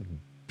is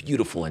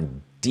beautiful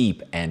and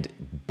deep,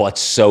 but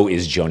so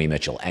is Joni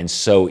Mitchell, and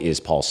so is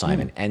Paul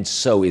Simon, and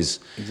so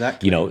is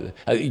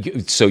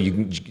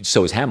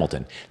so is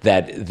Hamilton.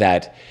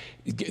 That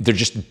they're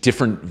just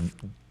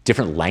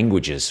different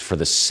languages for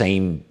the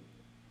same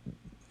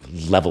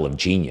level of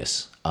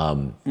genius.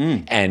 And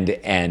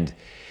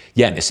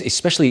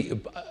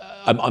especially,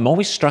 I'm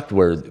always struck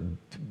where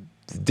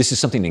this is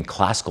something in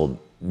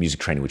classical music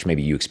training, which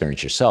maybe you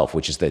experience yourself,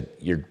 which is that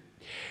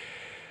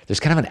there's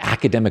kind of an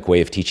academic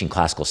way of teaching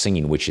classical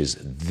singing, which is,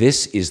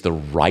 this is the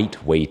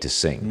right way to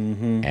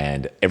sing,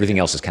 and everything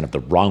else is kind of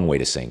the wrong way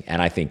to sing.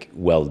 And I think,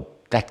 well,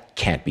 that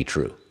can't be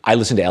true. I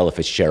listen to Ella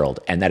Fitzgerald,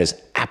 and that is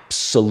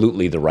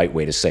absolutely the right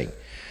way to sing.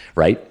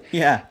 Right?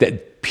 Yeah.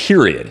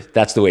 Period.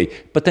 That's the way.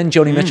 But then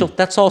Joni Mitchell,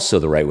 that's also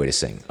the right way to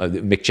sing.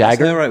 Mick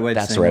Jagger, that's the right way to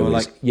sing. That's the right way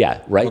to sing.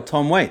 Yeah, right. Or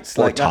Tom Waits.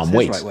 Or Tom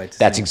Waits. Right way to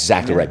that's sing.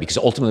 Exactly right. Because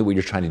ultimately what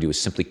you're trying to do is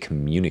simply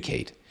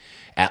communicate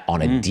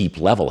on a deep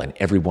level. And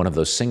every one of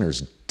those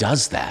singers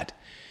does that.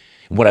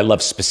 What I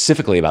love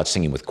specifically about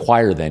singing with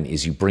choir then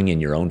is you bring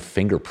in your own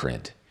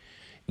fingerprint.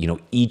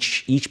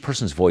 Each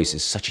person's voice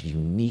is such a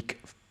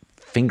unique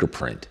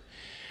fingerprint.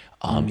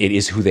 It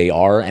is who they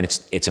are, and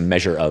it's a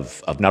measure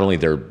of not only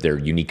their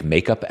unique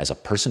makeup as a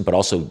person, but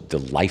also the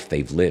life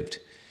they've lived.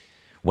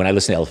 When I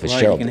listen to Ella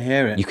Fitzgerald, you can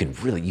hear it.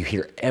 You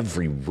hear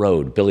every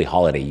road. Billie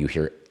Holiday, you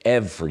hear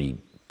every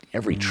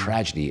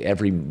tragedy,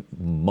 every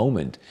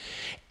moment.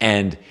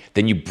 And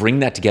then you bring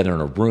that together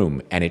in a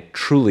room, and it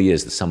truly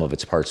is the sum of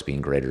its parts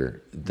being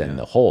greater than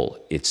the whole.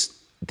 It's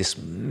this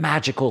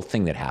magical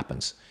thing that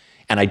happens.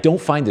 And I don't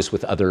find this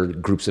with other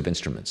groups of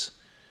instruments.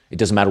 It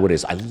doesn't matter what it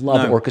is. I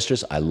love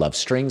orchestras, I love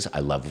strings, I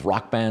love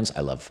rock bands,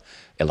 I love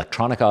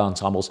electronica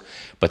ensembles,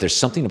 but there's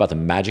something about the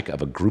magic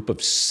of a group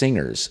of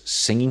singers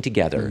singing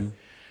together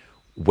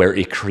where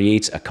it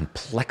creates a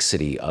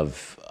complexity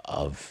of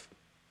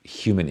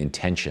human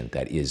intention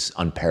that is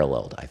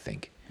unparalleled, I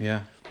think.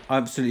 Yeah, I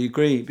absolutely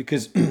agree,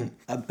 because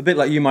a bit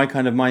like you,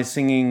 my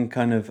singing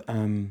kind of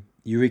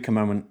eureka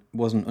moment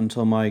wasn't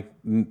until my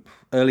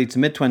early to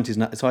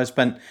mid-20s. So I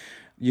spent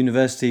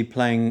university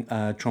playing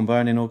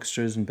trombone in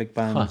orchestras and big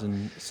bands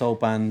and soul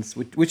bands,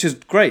 which is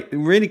great,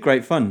 really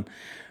great fun.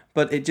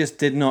 But it just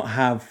did not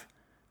have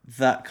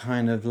that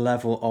kind of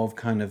level of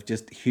kind of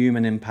just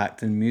human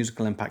impact and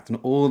musical impact and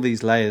all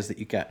these layers that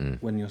you get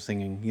when you're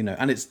singing, you know.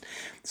 And it's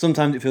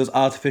sometimes it feels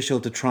artificial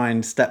to try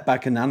and step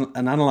back and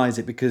analyze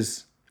it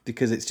because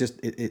it's just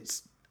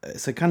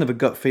it's a kind of a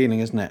gut feeling,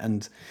 isn't it?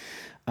 And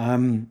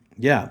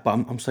but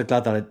I'm so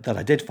glad that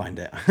I did find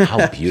it.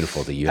 How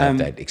beautiful that you had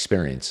that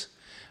experience.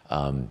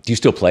 Do you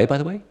still play, by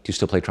the way? Do you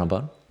still play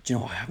trombone? Do you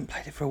know, I haven't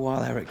played it for a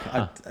while, Eric.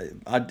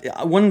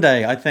 I one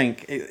day, I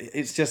think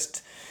it's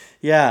just,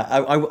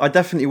 I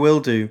definitely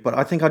will do. But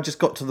I think I just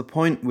got to the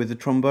point with the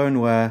trombone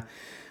where,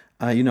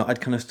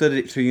 I'd kind of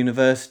studied it through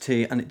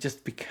university, and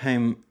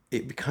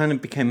it kind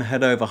of became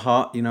head over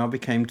heart. You know, I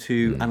became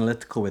too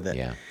analytical with it.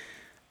 Yeah.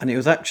 And it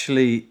was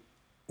actually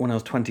when I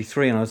was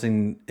 23 and I was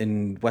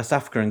in West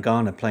Africa and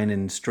Ghana playing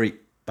in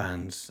street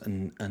bands,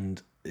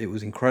 and it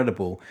was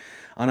incredible.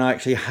 And I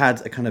actually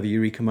had a kind of a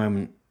eureka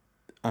moment.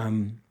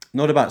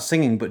 Not about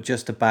singing, but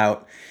just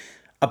about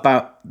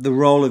the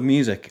role of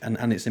music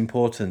and its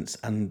importance,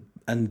 and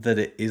that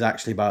it is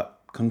actually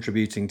about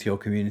contributing to your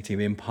community,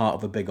 being part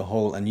of a bigger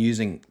whole, and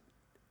using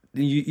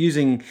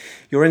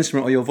your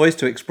instrument or your voice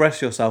to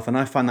express yourself. And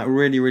I find that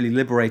really, really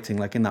liberating.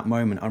 Like in that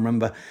moment, I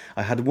remember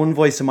I had one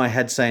voice in my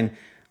head saying,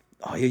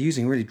 "Oh, you're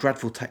using really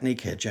dreadful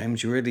technique here,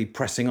 James. You're really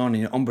pressing on,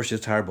 and your embouche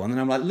is terrible." And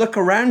then I'm like, "Look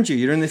around you.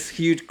 You're in this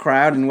huge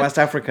crowd in West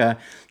Africa.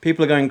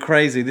 People are going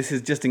crazy. This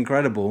is just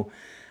incredible."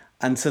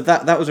 And so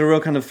that was a real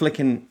kind of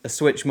flicking a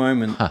switch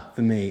moment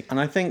for me.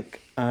 And I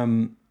think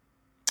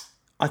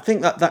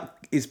that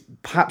is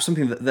perhaps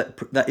something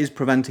that is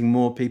preventing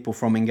more people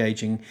from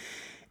engaging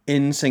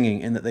in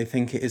singing, in that they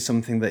think it is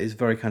something that is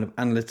very kind of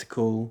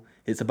analytical.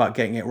 It's about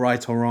getting it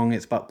right or wrong.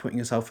 It's about putting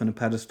yourself on a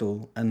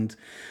pedestal. And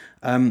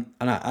I'm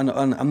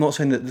not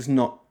saying that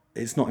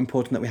it's not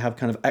important that we have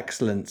kind of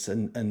excellence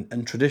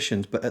and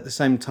traditions, but at the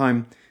same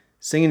time,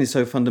 singing is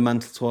so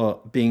fundamental to our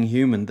being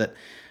human that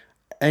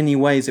any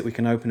ways that we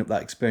can open up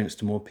that experience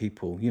to more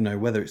people, you know,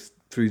 whether it's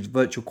through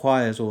virtual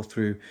choirs or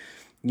through,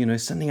 you know,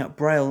 sending out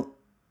Braille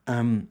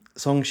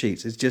song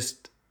sheets is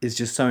just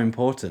so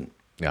important.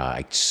 Yeah,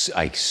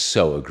 I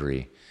so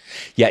agree.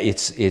 Yeah,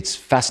 it's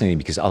fascinating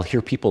because I'll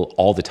hear people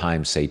all the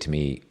time say to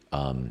me,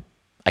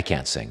 "I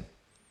can't sing.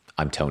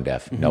 I'm tone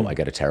deaf. Mm-hmm. No, I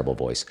got a terrible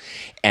voice."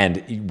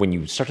 And when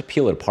you start to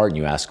peel it apart and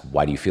you ask,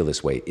 "Why do you feel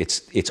this way?"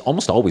 It's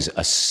almost always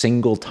a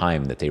single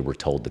time that they were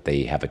told that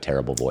they have a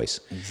terrible voice.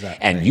 Exactly.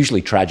 And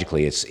usually,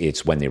 tragically,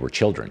 it's when they were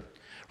children,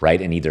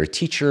 right? And either a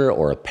teacher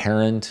or a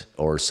parent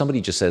or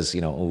somebody just says,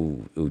 you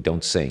know, "Oh,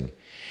 don't sing."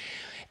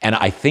 And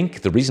I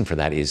think the reason for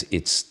that is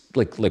it's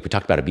like we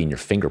talked about it being your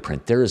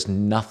fingerprint. There is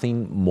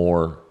nothing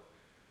more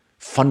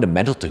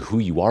fundamental to who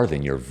you are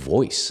than your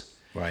voice.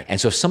 Right.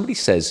 And so if somebody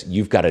says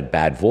you've got a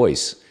bad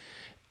voice,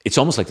 it's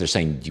almost like they're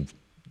saying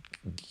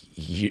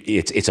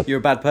you're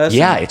a bad person.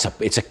 Yeah,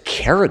 it's a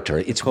character.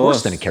 It's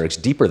worse than a character. It's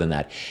deeper than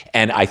that.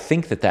 And I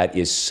think that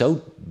is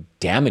so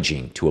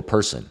damaging to a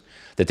person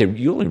that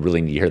you only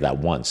really need to hear that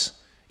once.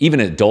 Even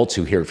adults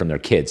who hear it from their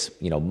kids,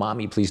 you know,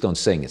 "Mommy, please don't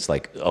sing." It's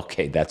like,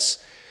 okay,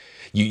 that's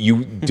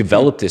you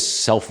develop this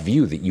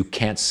self-view that you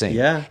can't sing.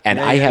 Yeah. And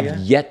I have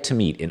yet to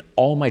meet, in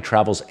all my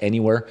travels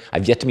anywhere,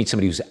 I've yet to meet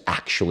somebody who's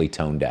actually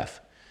tone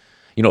deaf.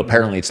 You know,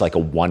 apparently it's like a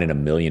 1 in a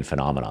million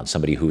phenomenon,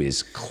 somebody who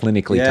is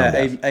clinically tone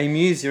deaf.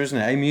 Amusia, isn't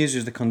it? Amusia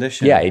is the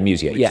condition. Yeah,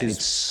 amusia. Yeah,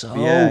 it's so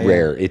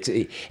rare.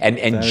 And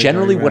very,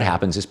 generally what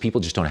happens is people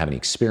just don't have any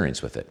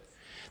experience with it.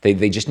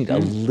 They just need a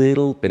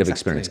little bit of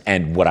experience.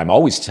 And what I'm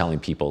always telling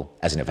people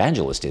as an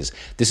evangelist is,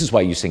 this is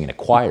why you sing in a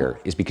choir,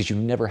 is because you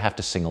never have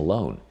to sing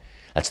alone.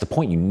 That's the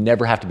point. You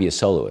never have to be a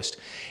soloist.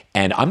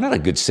 And I'm not a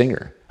good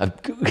singer.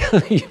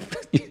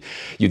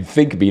 You'd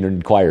think being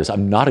in choirs,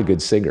 I'm not a good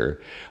singer.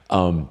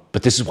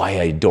 But this is why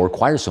I adore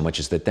choir so much,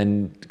 is that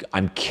then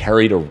I'm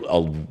carried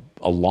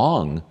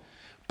along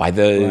by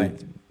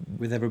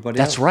with everybody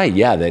else. That's right,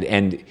 yeah.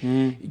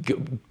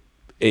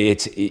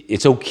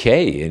 It's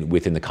okay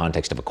within the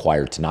context of a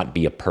choir to not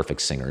be a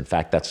perfect singer. In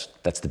fact,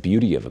 that's the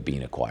beauty of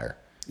being a choir.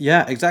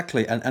 Yeah,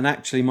 exactly. And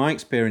actually, my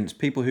experience,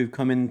 people who've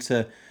come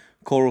into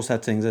choral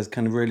settings as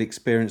kind of really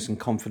experienced and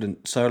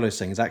confident solo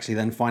singers actually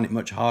then find it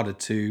much harder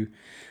to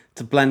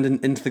blend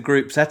into the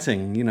group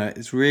setting. You know,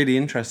 it's really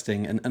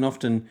interesting, and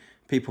often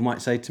people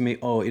might say to me,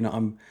 "Oh, you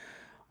know,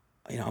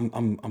 I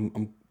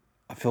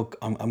feel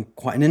I'm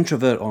quite an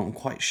introvert, or I'm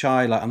quite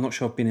shy. Like, I'm not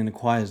sure if being in a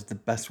choir is the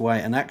best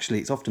way." And actually,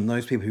 it's often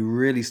those people who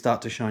really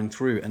start to shine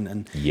through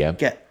and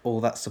get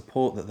all that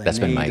support that they need. That's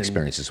been my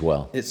experience as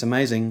well. It's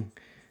amazing.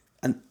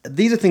 And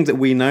these are things that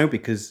we know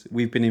because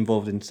we've been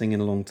involved in singing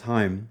a long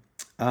time.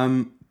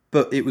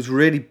 But it was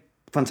really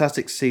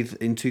fantastic to see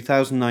in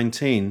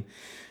 2019,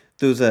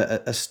 there was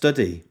a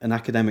study, an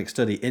academic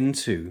study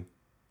into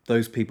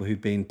those people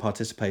who've been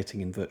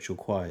participating in virtual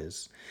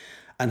choirs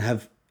and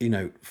have, you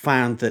know,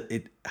 found that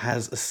it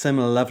has a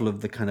similar level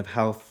of the kind of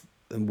health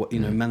and what, you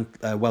know,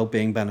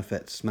 well-being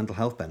benefits, mental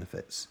health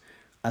benefits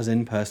as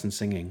in-person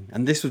singing.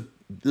 And this was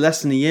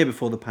less than a year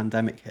before the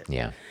pandemic hit.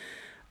 Yeah.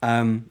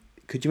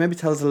 Could you maybe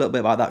tell us a little bit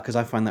about that? Because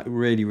I find that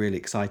really, really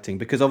exciting.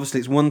 Because obviously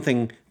it's one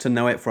thing to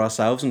know it for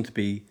ourselves and to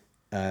be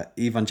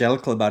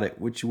evangelical about it,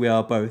 which we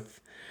are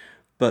both.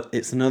 But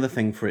it's another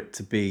thing for it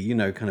to be, you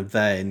know, kind of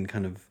there in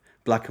kind of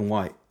black and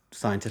white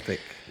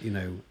scientific, you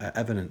know,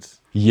 evidence.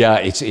 Yeah,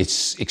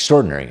 it's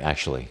extraordinary,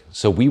 actually.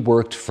 So we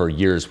worked for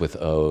years with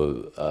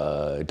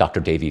Dr.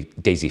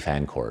 Daisy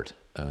Fancourt.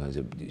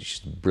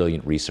 She's a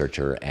brilliant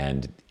researcher,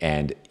 and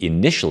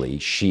initially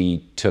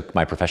she took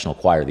my professional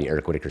choir, the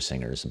Eric Whitacre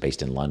Singers,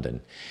 based in London,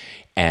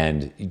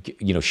 and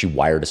you know, she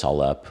wired us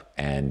all up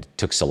and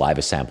took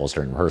saliva samples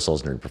during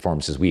rehearsals, during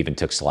performances. We even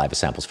took saliva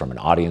samples from an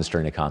audience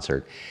during a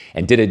concert,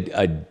 and did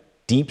a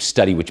deep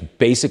study which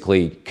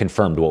basically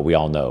confirmed what we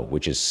all know,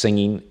 which is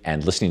singing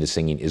and listening to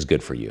singing is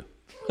good for you.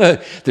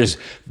 There's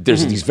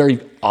these very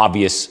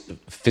obvious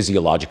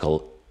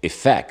physiological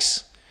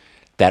effects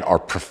that are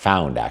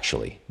profound,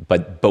 actually,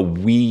 but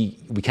we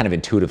kind of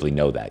intuitively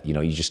know that. You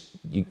know,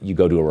 you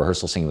go to a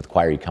rehearsal singing with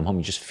choir, you come home,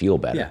 you just feel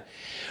better. Yeah.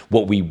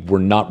 What we were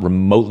not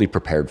remotely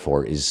prepared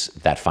for is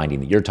that finding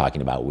that you're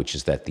talking about, which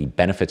is that the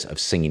benefits of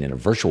singing in a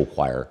virtual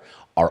choir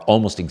are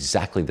almost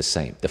exactly the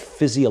same. The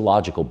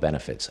physiological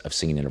benefits of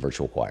singing in a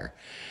virtual choir,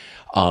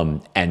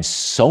 and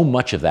so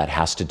much of that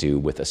has to do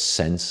with a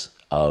sense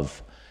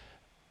of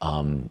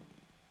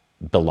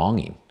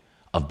belonging,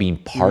 of being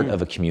part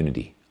of a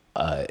community.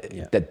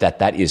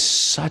 That is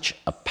such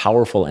a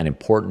powerful and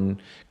important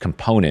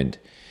component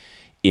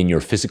in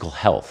your physical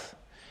health.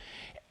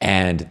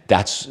 And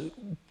that's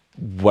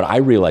what I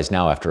realize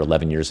now after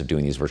 11 years of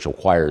doing these virtual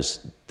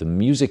choirs. The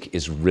music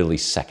is really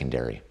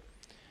secondary.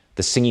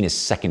 The singing is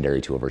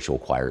secondary to a virtual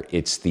choir.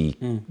 It's the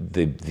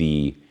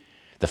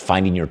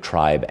finding your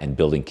tribe and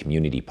building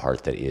community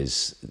part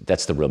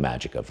that's the real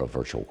magic of a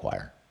virtual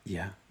choir.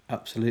 Yeah,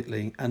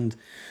 absolutely. And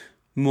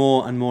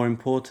more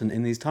important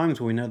in these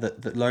times where we know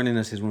that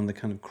loneliness is one of the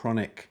kind of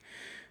chronic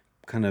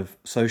kind of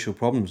social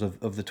problems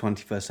of the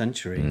 21st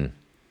century.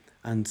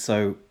 And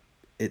so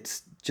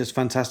it's just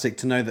fantastic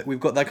to know that we've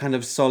got that kind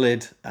of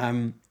solid,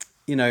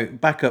 you know,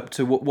 backup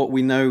to what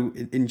we know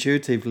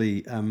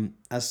intuitively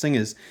as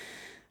singers.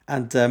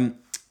 And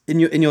in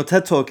your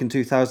TED Talk in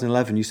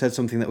 2011, you said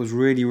something that was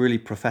really, really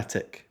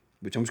prophetic,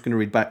 which I'm just going to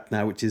read back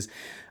now, which is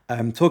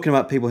talking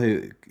about people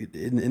who,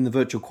 in the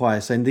virtual choir,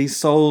 saying these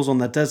souls on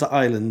their desert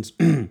islands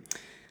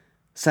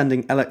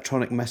sending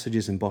electronic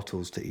messages in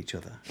bottles to each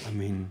other. I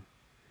mean,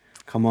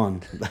 come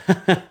on.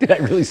 Did I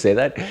really say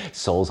that?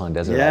 Souls on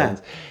desert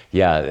islands?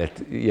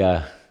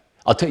 Yeah.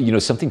 I'll tell you, you know,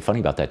 something funny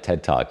about that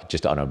TED Talk,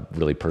 just on a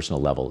really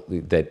personal level,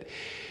 that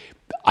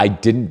I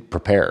didn't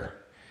prepare.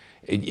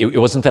 It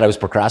wasn't that I was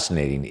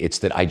procrastinating. It's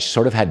that I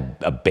sort of had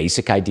a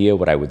basic idea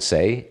what I would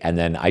say, and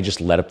then I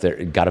just got up there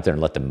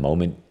and let the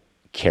moment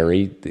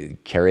carry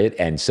it.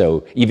 And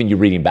so even you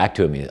reading back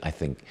to me, I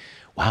think,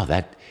 wow,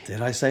 that...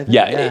 Did I say that?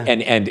 Yeah.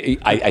 And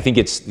I think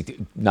it's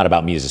not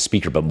about me as a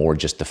speaker, but more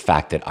just the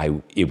fact that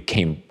it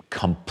came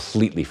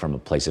completely from a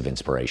place of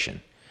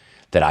inspiration,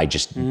 that I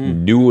just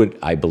knew what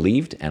I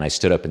believed, and I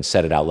stood up and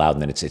said it out loud,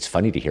 and then it's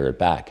funny to hear it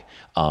back.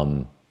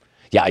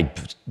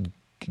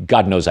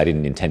 God knows I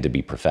didn't intend to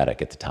be prophetic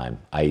at the time.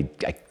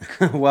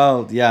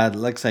 Well, yeah,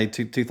 like say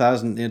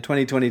 2000,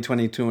 2020,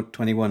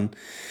 2021,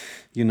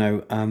 you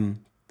know,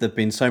 there've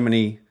been so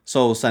many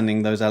souls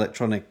sending those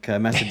electronic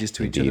messages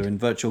to each other in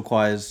virtual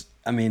choirs.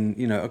 I mean,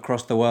 you know,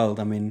 across the world.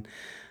 I mean,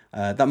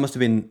 that must have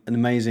been an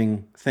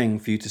amazing thing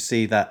for you to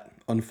see that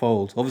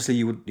unfold. Obviously,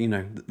 you would, you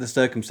know, the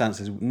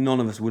circumstances,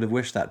 none of us would have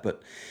wished that,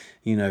 but,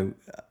 you know,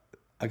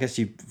 I guess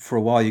for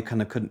a while you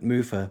kind of couldn't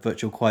move for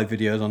virtual choir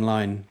videos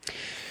online.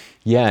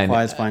 Yeah,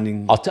 choirs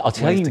finding I'll tell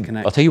ways you, to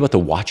connect. I'll tell you what, the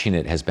watching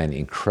it has been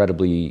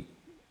incredibly,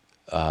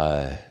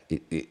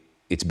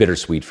 it's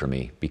bittersweet for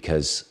me,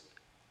 because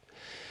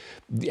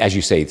as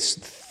you say, it's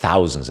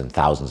thousands and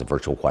thousands of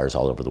virtual choirs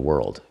all over the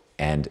world.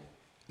 And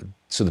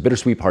so the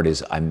bittersweet part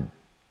is I'm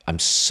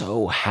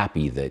so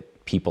happy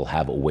that people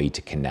have a way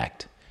to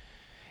connect,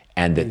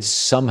 and that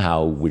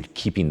somehow we're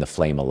keeping the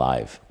flame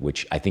alive,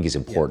 which I think is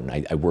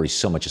important. I worry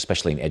so much,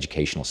 especially in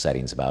educational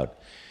settings, about,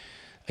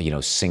 you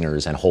know,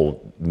 singers and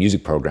whole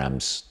music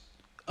programs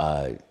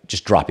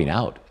just dropping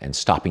out and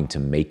stopping to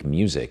make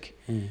music.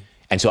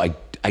 And so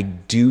I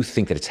do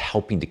think that it's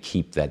helping to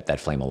keep that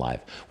flame alive.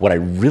 What I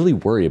really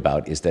worry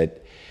about is that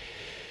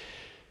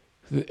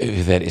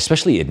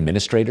especially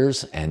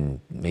administrators and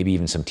maybe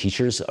even some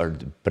teachers,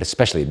 but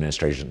especially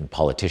administrators and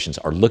politicians,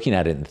 are looking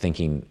at it and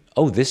thinking,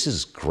 oh, this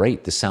is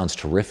great, this sounds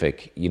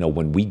terrific. You know,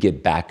 when we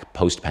get back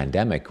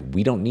post-pandemic,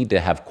 we don't need to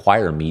have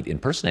choir meet in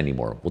person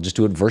anymore. We'll just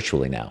do it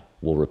virtually now.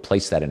 We'll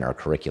replace that in our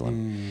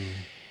curriculum.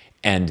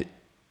 And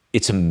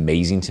it's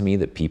amazing to me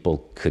that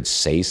people could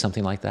say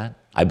something like that.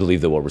 I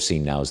believe that what we're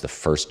seeing now is the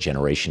first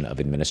generation of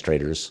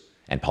administrators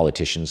and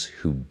politicians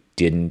who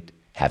didn't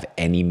have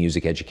any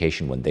music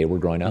education when they were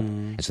growing up,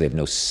 and so they have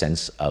no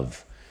sense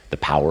of the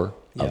power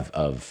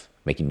of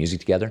making music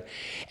together.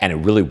 And it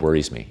really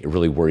worries me. It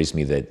really worries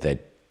me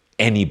that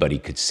anybody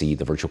could see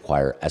the virtual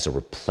choir as a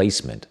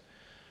replacement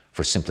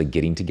for simply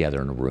getting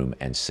together in a room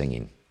and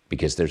singing,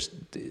 because there's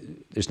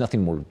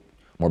nothing more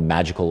more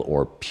magical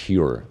or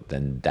pure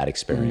than that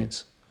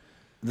experience.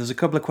 There's a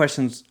couple of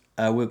questions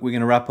we're going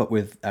to wrap up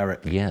with,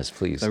 Eric. Yes,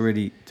 please. I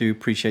really do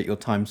appreciate your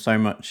time so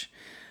much.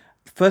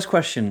 The first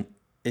question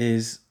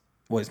is,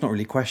 well, it's not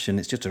really a question,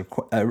 it's just a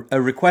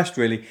request,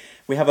 really.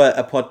 We have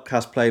a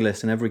podcast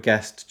playlist, and every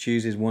guest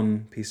chooses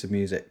one piece of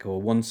music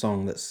or one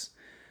song that's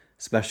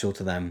special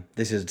to them.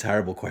 This is a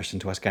terrible question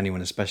to ask anyone,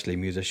 especially a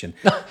musician.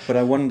 But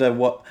I wonder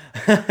what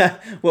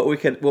what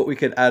we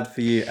could add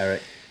for you,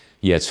 Eric.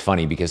 Yeah, it's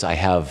funny because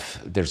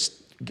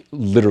there's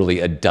literally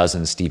a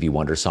dozen Stevie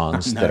Wonder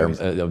songs that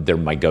are they're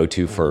my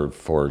go-to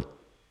for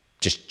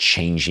just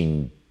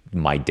changing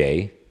my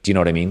day. Do you know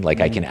what I mean? Like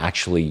I can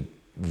actually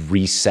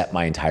reset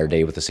my entire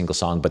day with a single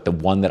song, but the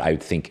one that I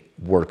think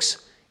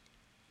works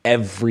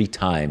every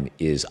time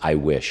is "I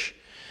Wish,"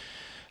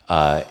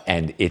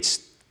 and it's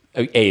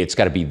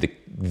got to be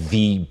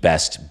the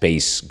best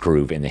bass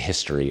groove in the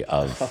history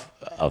of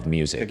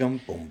music.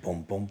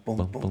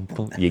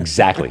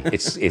 Exactly.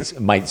 It's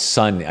my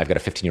son. I've got a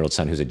 15-year-old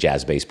son who's a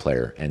jazz bass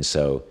player, and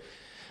so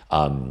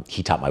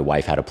he taught my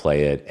wife how to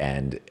play it,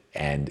 and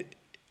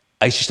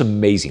it's just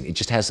amazing.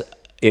 It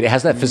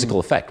has that physical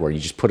effect where you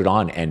just put it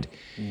on, and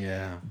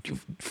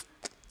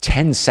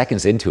 10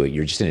 seconds into it,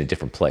 you're just in a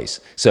different place.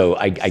 So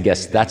I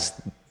guess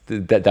that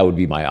would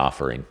be my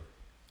offering.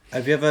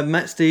 Have you ever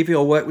met Stevie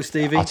or worked with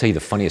Stevie? I'll tell you the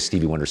funniest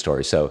Stevie Wonder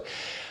story. So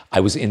I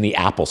was in the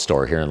Apple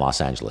store here in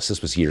Los Angeles.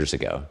 This was years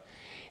ago.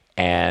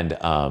 And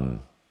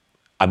I'm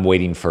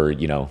waiting for,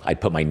 I'd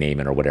put my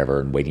name in or whatever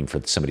and waiting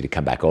for somebody to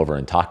come back over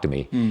and talk to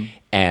me.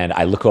 And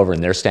I look over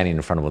and they're standing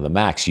in front of one of the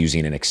Macs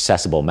using an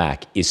accessible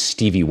Mac. Is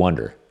Stevie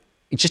Wonder.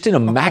 It's just in a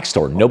Mac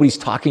store. Nobody's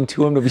talking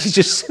to him. He's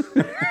just,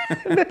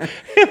 I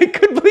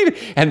couldn't believe it.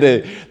 And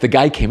the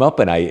guy came up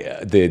and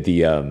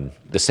the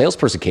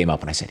salesperson came up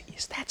and I said,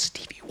 "Is that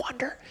Stevie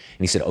Wonder?" And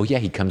he said, "Oh yeah,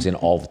 he comes in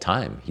all the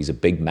time. He's a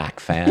big Mac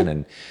fan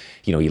and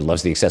he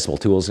loves the accessible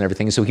tools and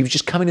everything." So he was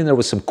just coming in there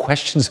with some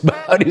questions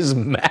about his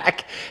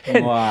Mac.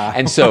 And, wow.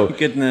 And so, oh,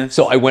 goodness.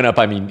 So I went up,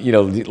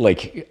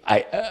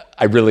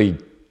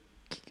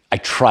 I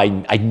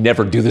tried, I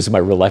never do this in my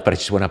real life, but I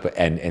just went up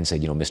and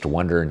said, "Mr.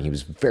 Wonder," and he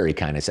was very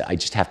kind. I said, "I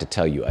just have to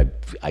tell you,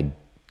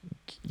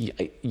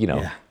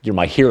 you're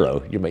my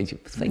hero.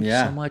 Thank you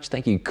so much.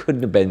 Thank you. You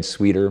couldn't have been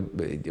sweeter,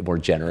 more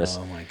generous."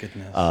 Oh my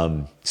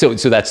goodness.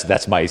 So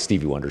that's my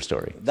Stevie Wonder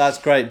story. That's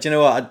great. Do you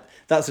know what?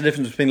 That's the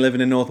difference between living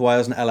in North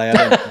Wales and LA. I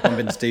don't bump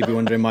into Stevie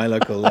Wonder in my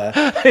local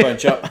phone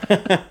shop.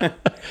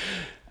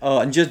 Oh,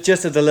 and just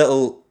as a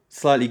little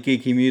slightly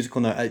geeky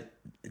musical note,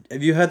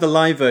 have you heard the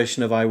live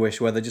version of "I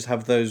Wish" where they just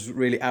have those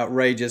really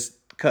outrageous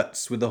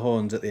cuts with the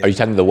horns at the end? Are you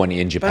talking the one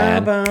in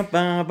Japan? Ba,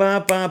 ba,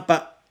 ba,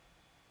 ba,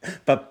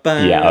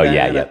 ba. Yeah. Oh,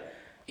 yeah.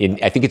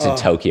 I think it's in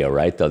Tokyo,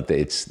 right? I've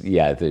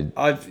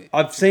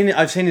seen it.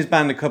 I've seen his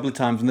band a couple of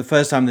times, and the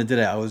first time they did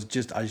it, I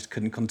just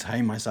couldn't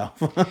contain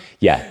myself.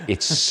 Yeah,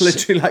 it's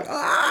literally like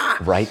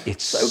right.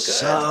 It's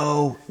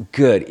so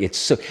good.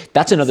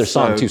 That's another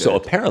song too. Good. So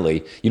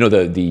apparently,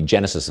 the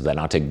genesis of that.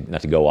 Not to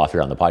go off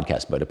here on the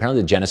podcast, but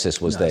apparently the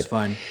genesis was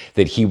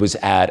that he was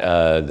at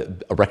a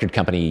record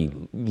company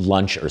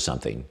lunch or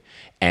something.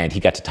 And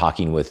he got to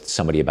talking with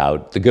somebody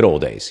about the good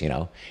old days,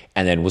 and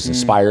then was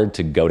inspired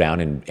to go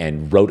down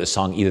and wrote a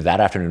song either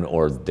that afternoon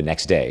or the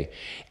next day.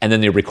 And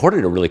then they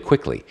recorded it really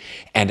quickly.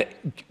 And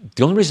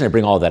the only reason I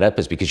bring all of that up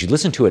is because you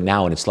listen to it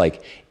now and it's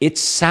like, it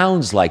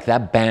sounds like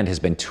that band has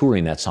been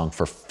touring that song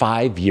for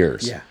 5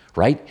 years. Yeah.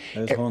 Right?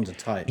 Those horns are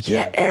tight.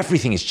 Yeah,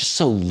 everything is just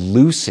so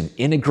loose and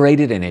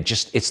integrated, and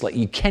it's like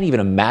you can't even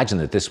imagine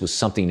that this was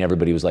something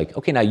everybody was like,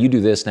 "Okay, now you do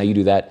this, now you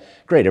do that.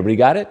 Great, everybody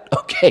got it?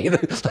 Okay,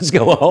 let's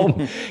go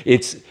home."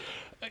 It's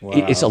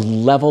a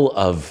level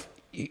of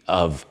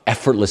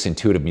effortless,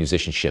 intuitive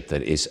musicianship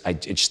that is, I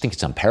just think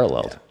it's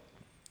unparalleled. Yeah.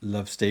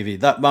 Love Stevie.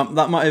 That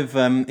might have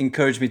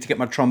encouraged me to get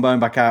my trombone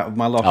back out of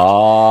my loft.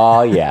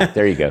 Oh yeah,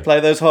 there you go.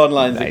 Play those horn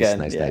lines again.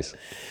 Nice.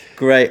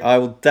 Great. I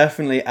will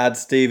definitely add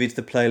Stevie to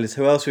the playlist.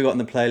 Who else we got in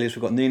the playlist?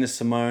 We've got Nina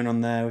Simone on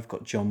there. We've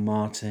got John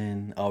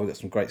Martin. Oh, we've got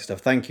some great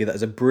stuff. Thank you. That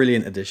is a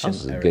brilliant addition,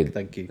 Eric.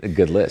 Thank you. A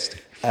good list.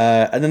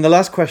 And then the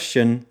last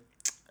question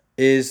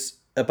is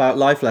about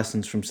life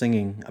lessons from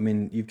singing. I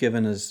mean, you've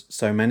given us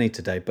so many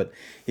today, but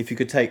if you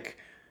could take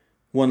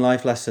one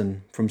life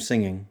lesson from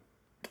singing,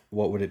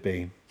 what would it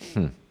be?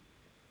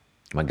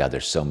 My God,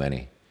 there's so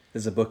many.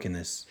 There's a book in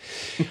this.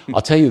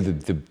 I'll tell you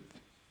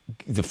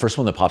the first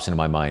one that pops into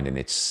my mind, and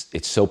it's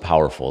so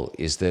powerful,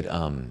 is that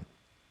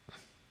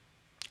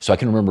so I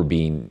can remember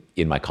being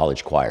in my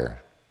college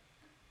choir,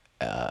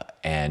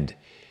 and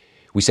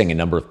we sang a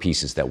number of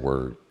pieces that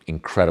were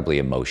incredibly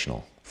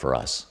emotional for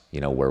us,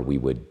 where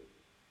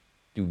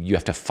you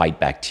have to fight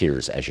back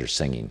tears as you're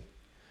singing,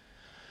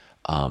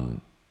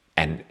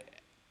 and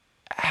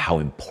how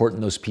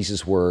important those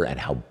pieces were and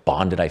how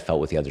bonded I felt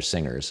with the other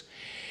singers.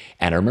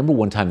 And I remember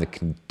one time the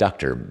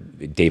conductor,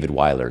 David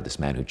Weiler, this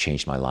man who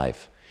changed my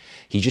life,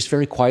 he just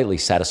very quietly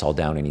sat us all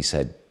down and he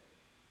said,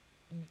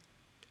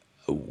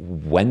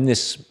 when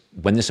this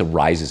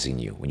arises in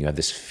you, when you have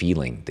this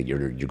feeling that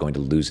you're going to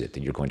lose it,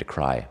 that you're going to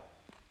cry,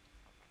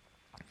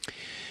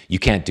 you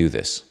can't do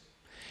this.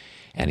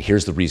 And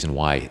here's the reason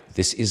why.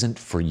 This isn't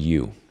for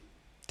you.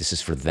 This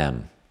is for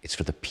them. It's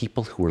for the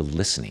people who are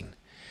listening.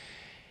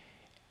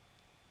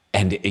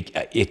 And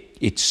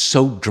it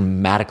so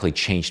dramatically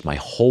changed my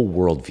whole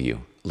worldview.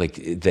 Like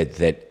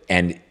that,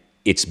 and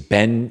it's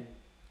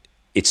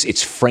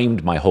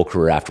framed my whole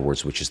career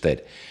afterwards, which is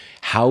that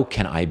how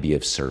can I be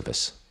of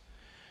service?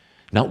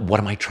 Not what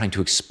am I trying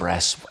to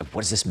express?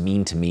 What does this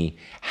mean to me?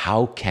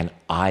 How can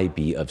I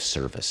be of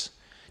service?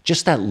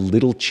 Just that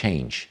little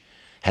change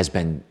has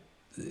been,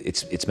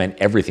 it's meant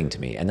everything to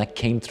me. And that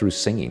came through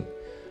singing.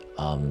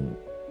 I'm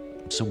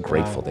so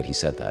grateful that he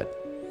said that.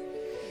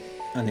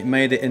 And it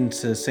made it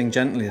into Sing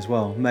Gently as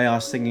well. May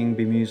our singing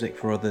be music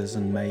for others,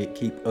 and may it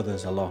keep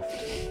others aloft.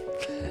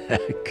 I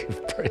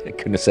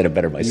couldn't have said it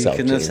better myself.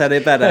 You couldn't have said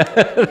it better.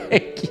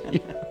 Thank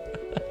you.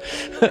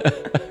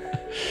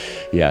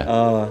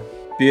 Yeah.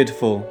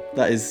 Beautiful.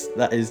 That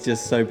is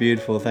just so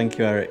beautiful. Thank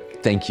you, Eric.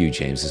 Thank you,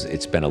 James.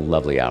 It's been a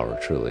lovely hour,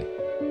 truly.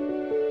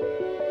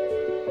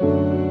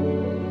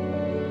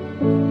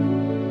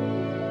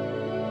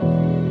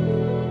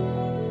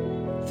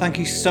 Thank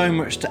you so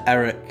much to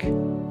Eric.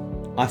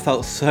 I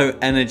felt so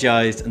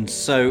energized and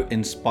so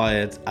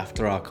inspired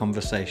after our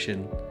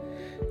conversation.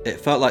 It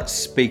felt like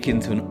speaking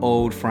to an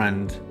old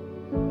friend.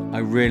 I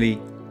really,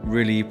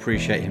 really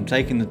appreciate him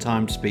taking the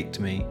time to speak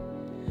to me.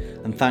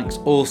 And thanks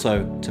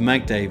also to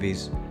Meg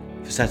Davies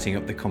for setting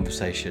up the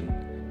conversation.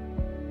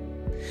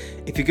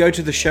 If you go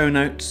to the show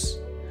notes,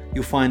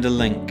 you'll find a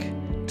link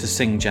to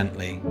Sing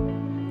Gently,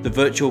 the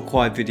virtual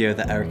choir video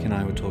that Eric and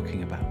I were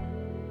talking about,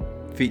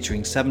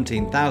 featuring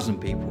 17,000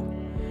 people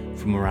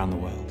from around the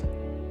world.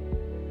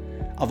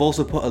 I've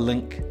also put a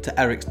link to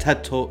Eric's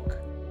TED Talk,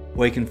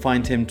 where you can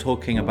find him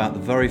talking about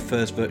the very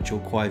first virtual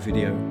choir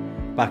video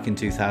back in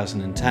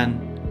 2010.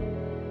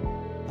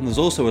 And there's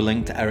also a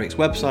link to Eric's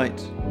website,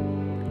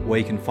 where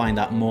you can find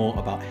out more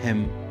about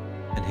him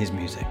and his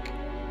music.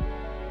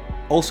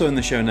 Also in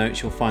the show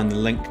notes, you'll find the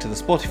link to the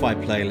Spotify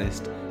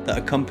playlist that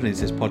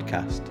accompanies this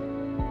podcast.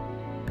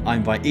 I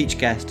invite each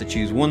guest to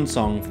choose one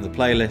song for the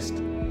playlist,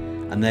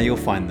 and there you'll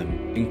find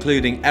them,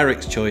 including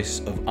Eric's choice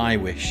of I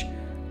Wish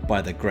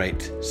by the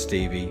great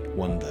Stevie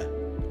Wonder.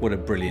 What a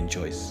brilliant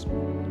choice.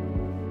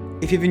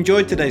 If you've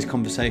enjoyed today's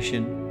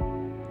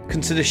conversation,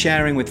 consider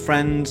sharing with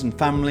friends and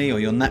family or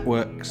your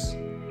networks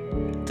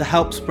to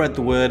help spread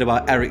the word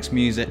about Eric's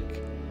music,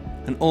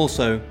 and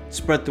also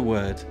spread the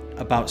word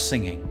about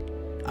singing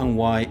and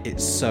why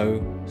it's so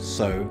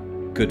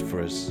good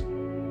for us.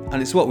 And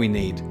it's what we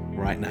need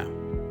right now.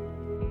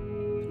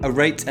 A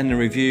rate and a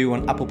review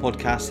on Apple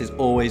Podcasts is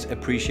always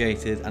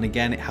appreciated, and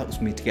again, it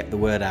helps me to get the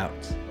word out.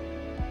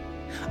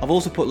 I've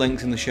also put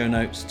links in the show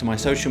notes to my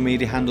social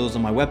media handles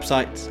on my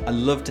website. I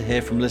love to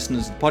hear from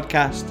listeners of the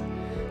podcast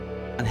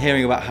and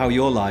hearing about how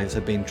your lives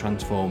have been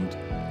transformed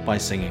by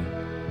singing.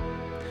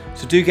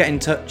 So do get in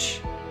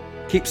touch,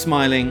 keep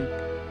smiling,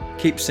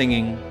 keep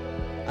singing,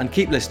 and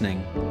keep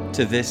listening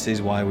to This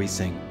Is Why We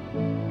Sing.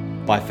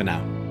 Bye for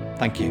now.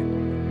 Thank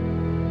you.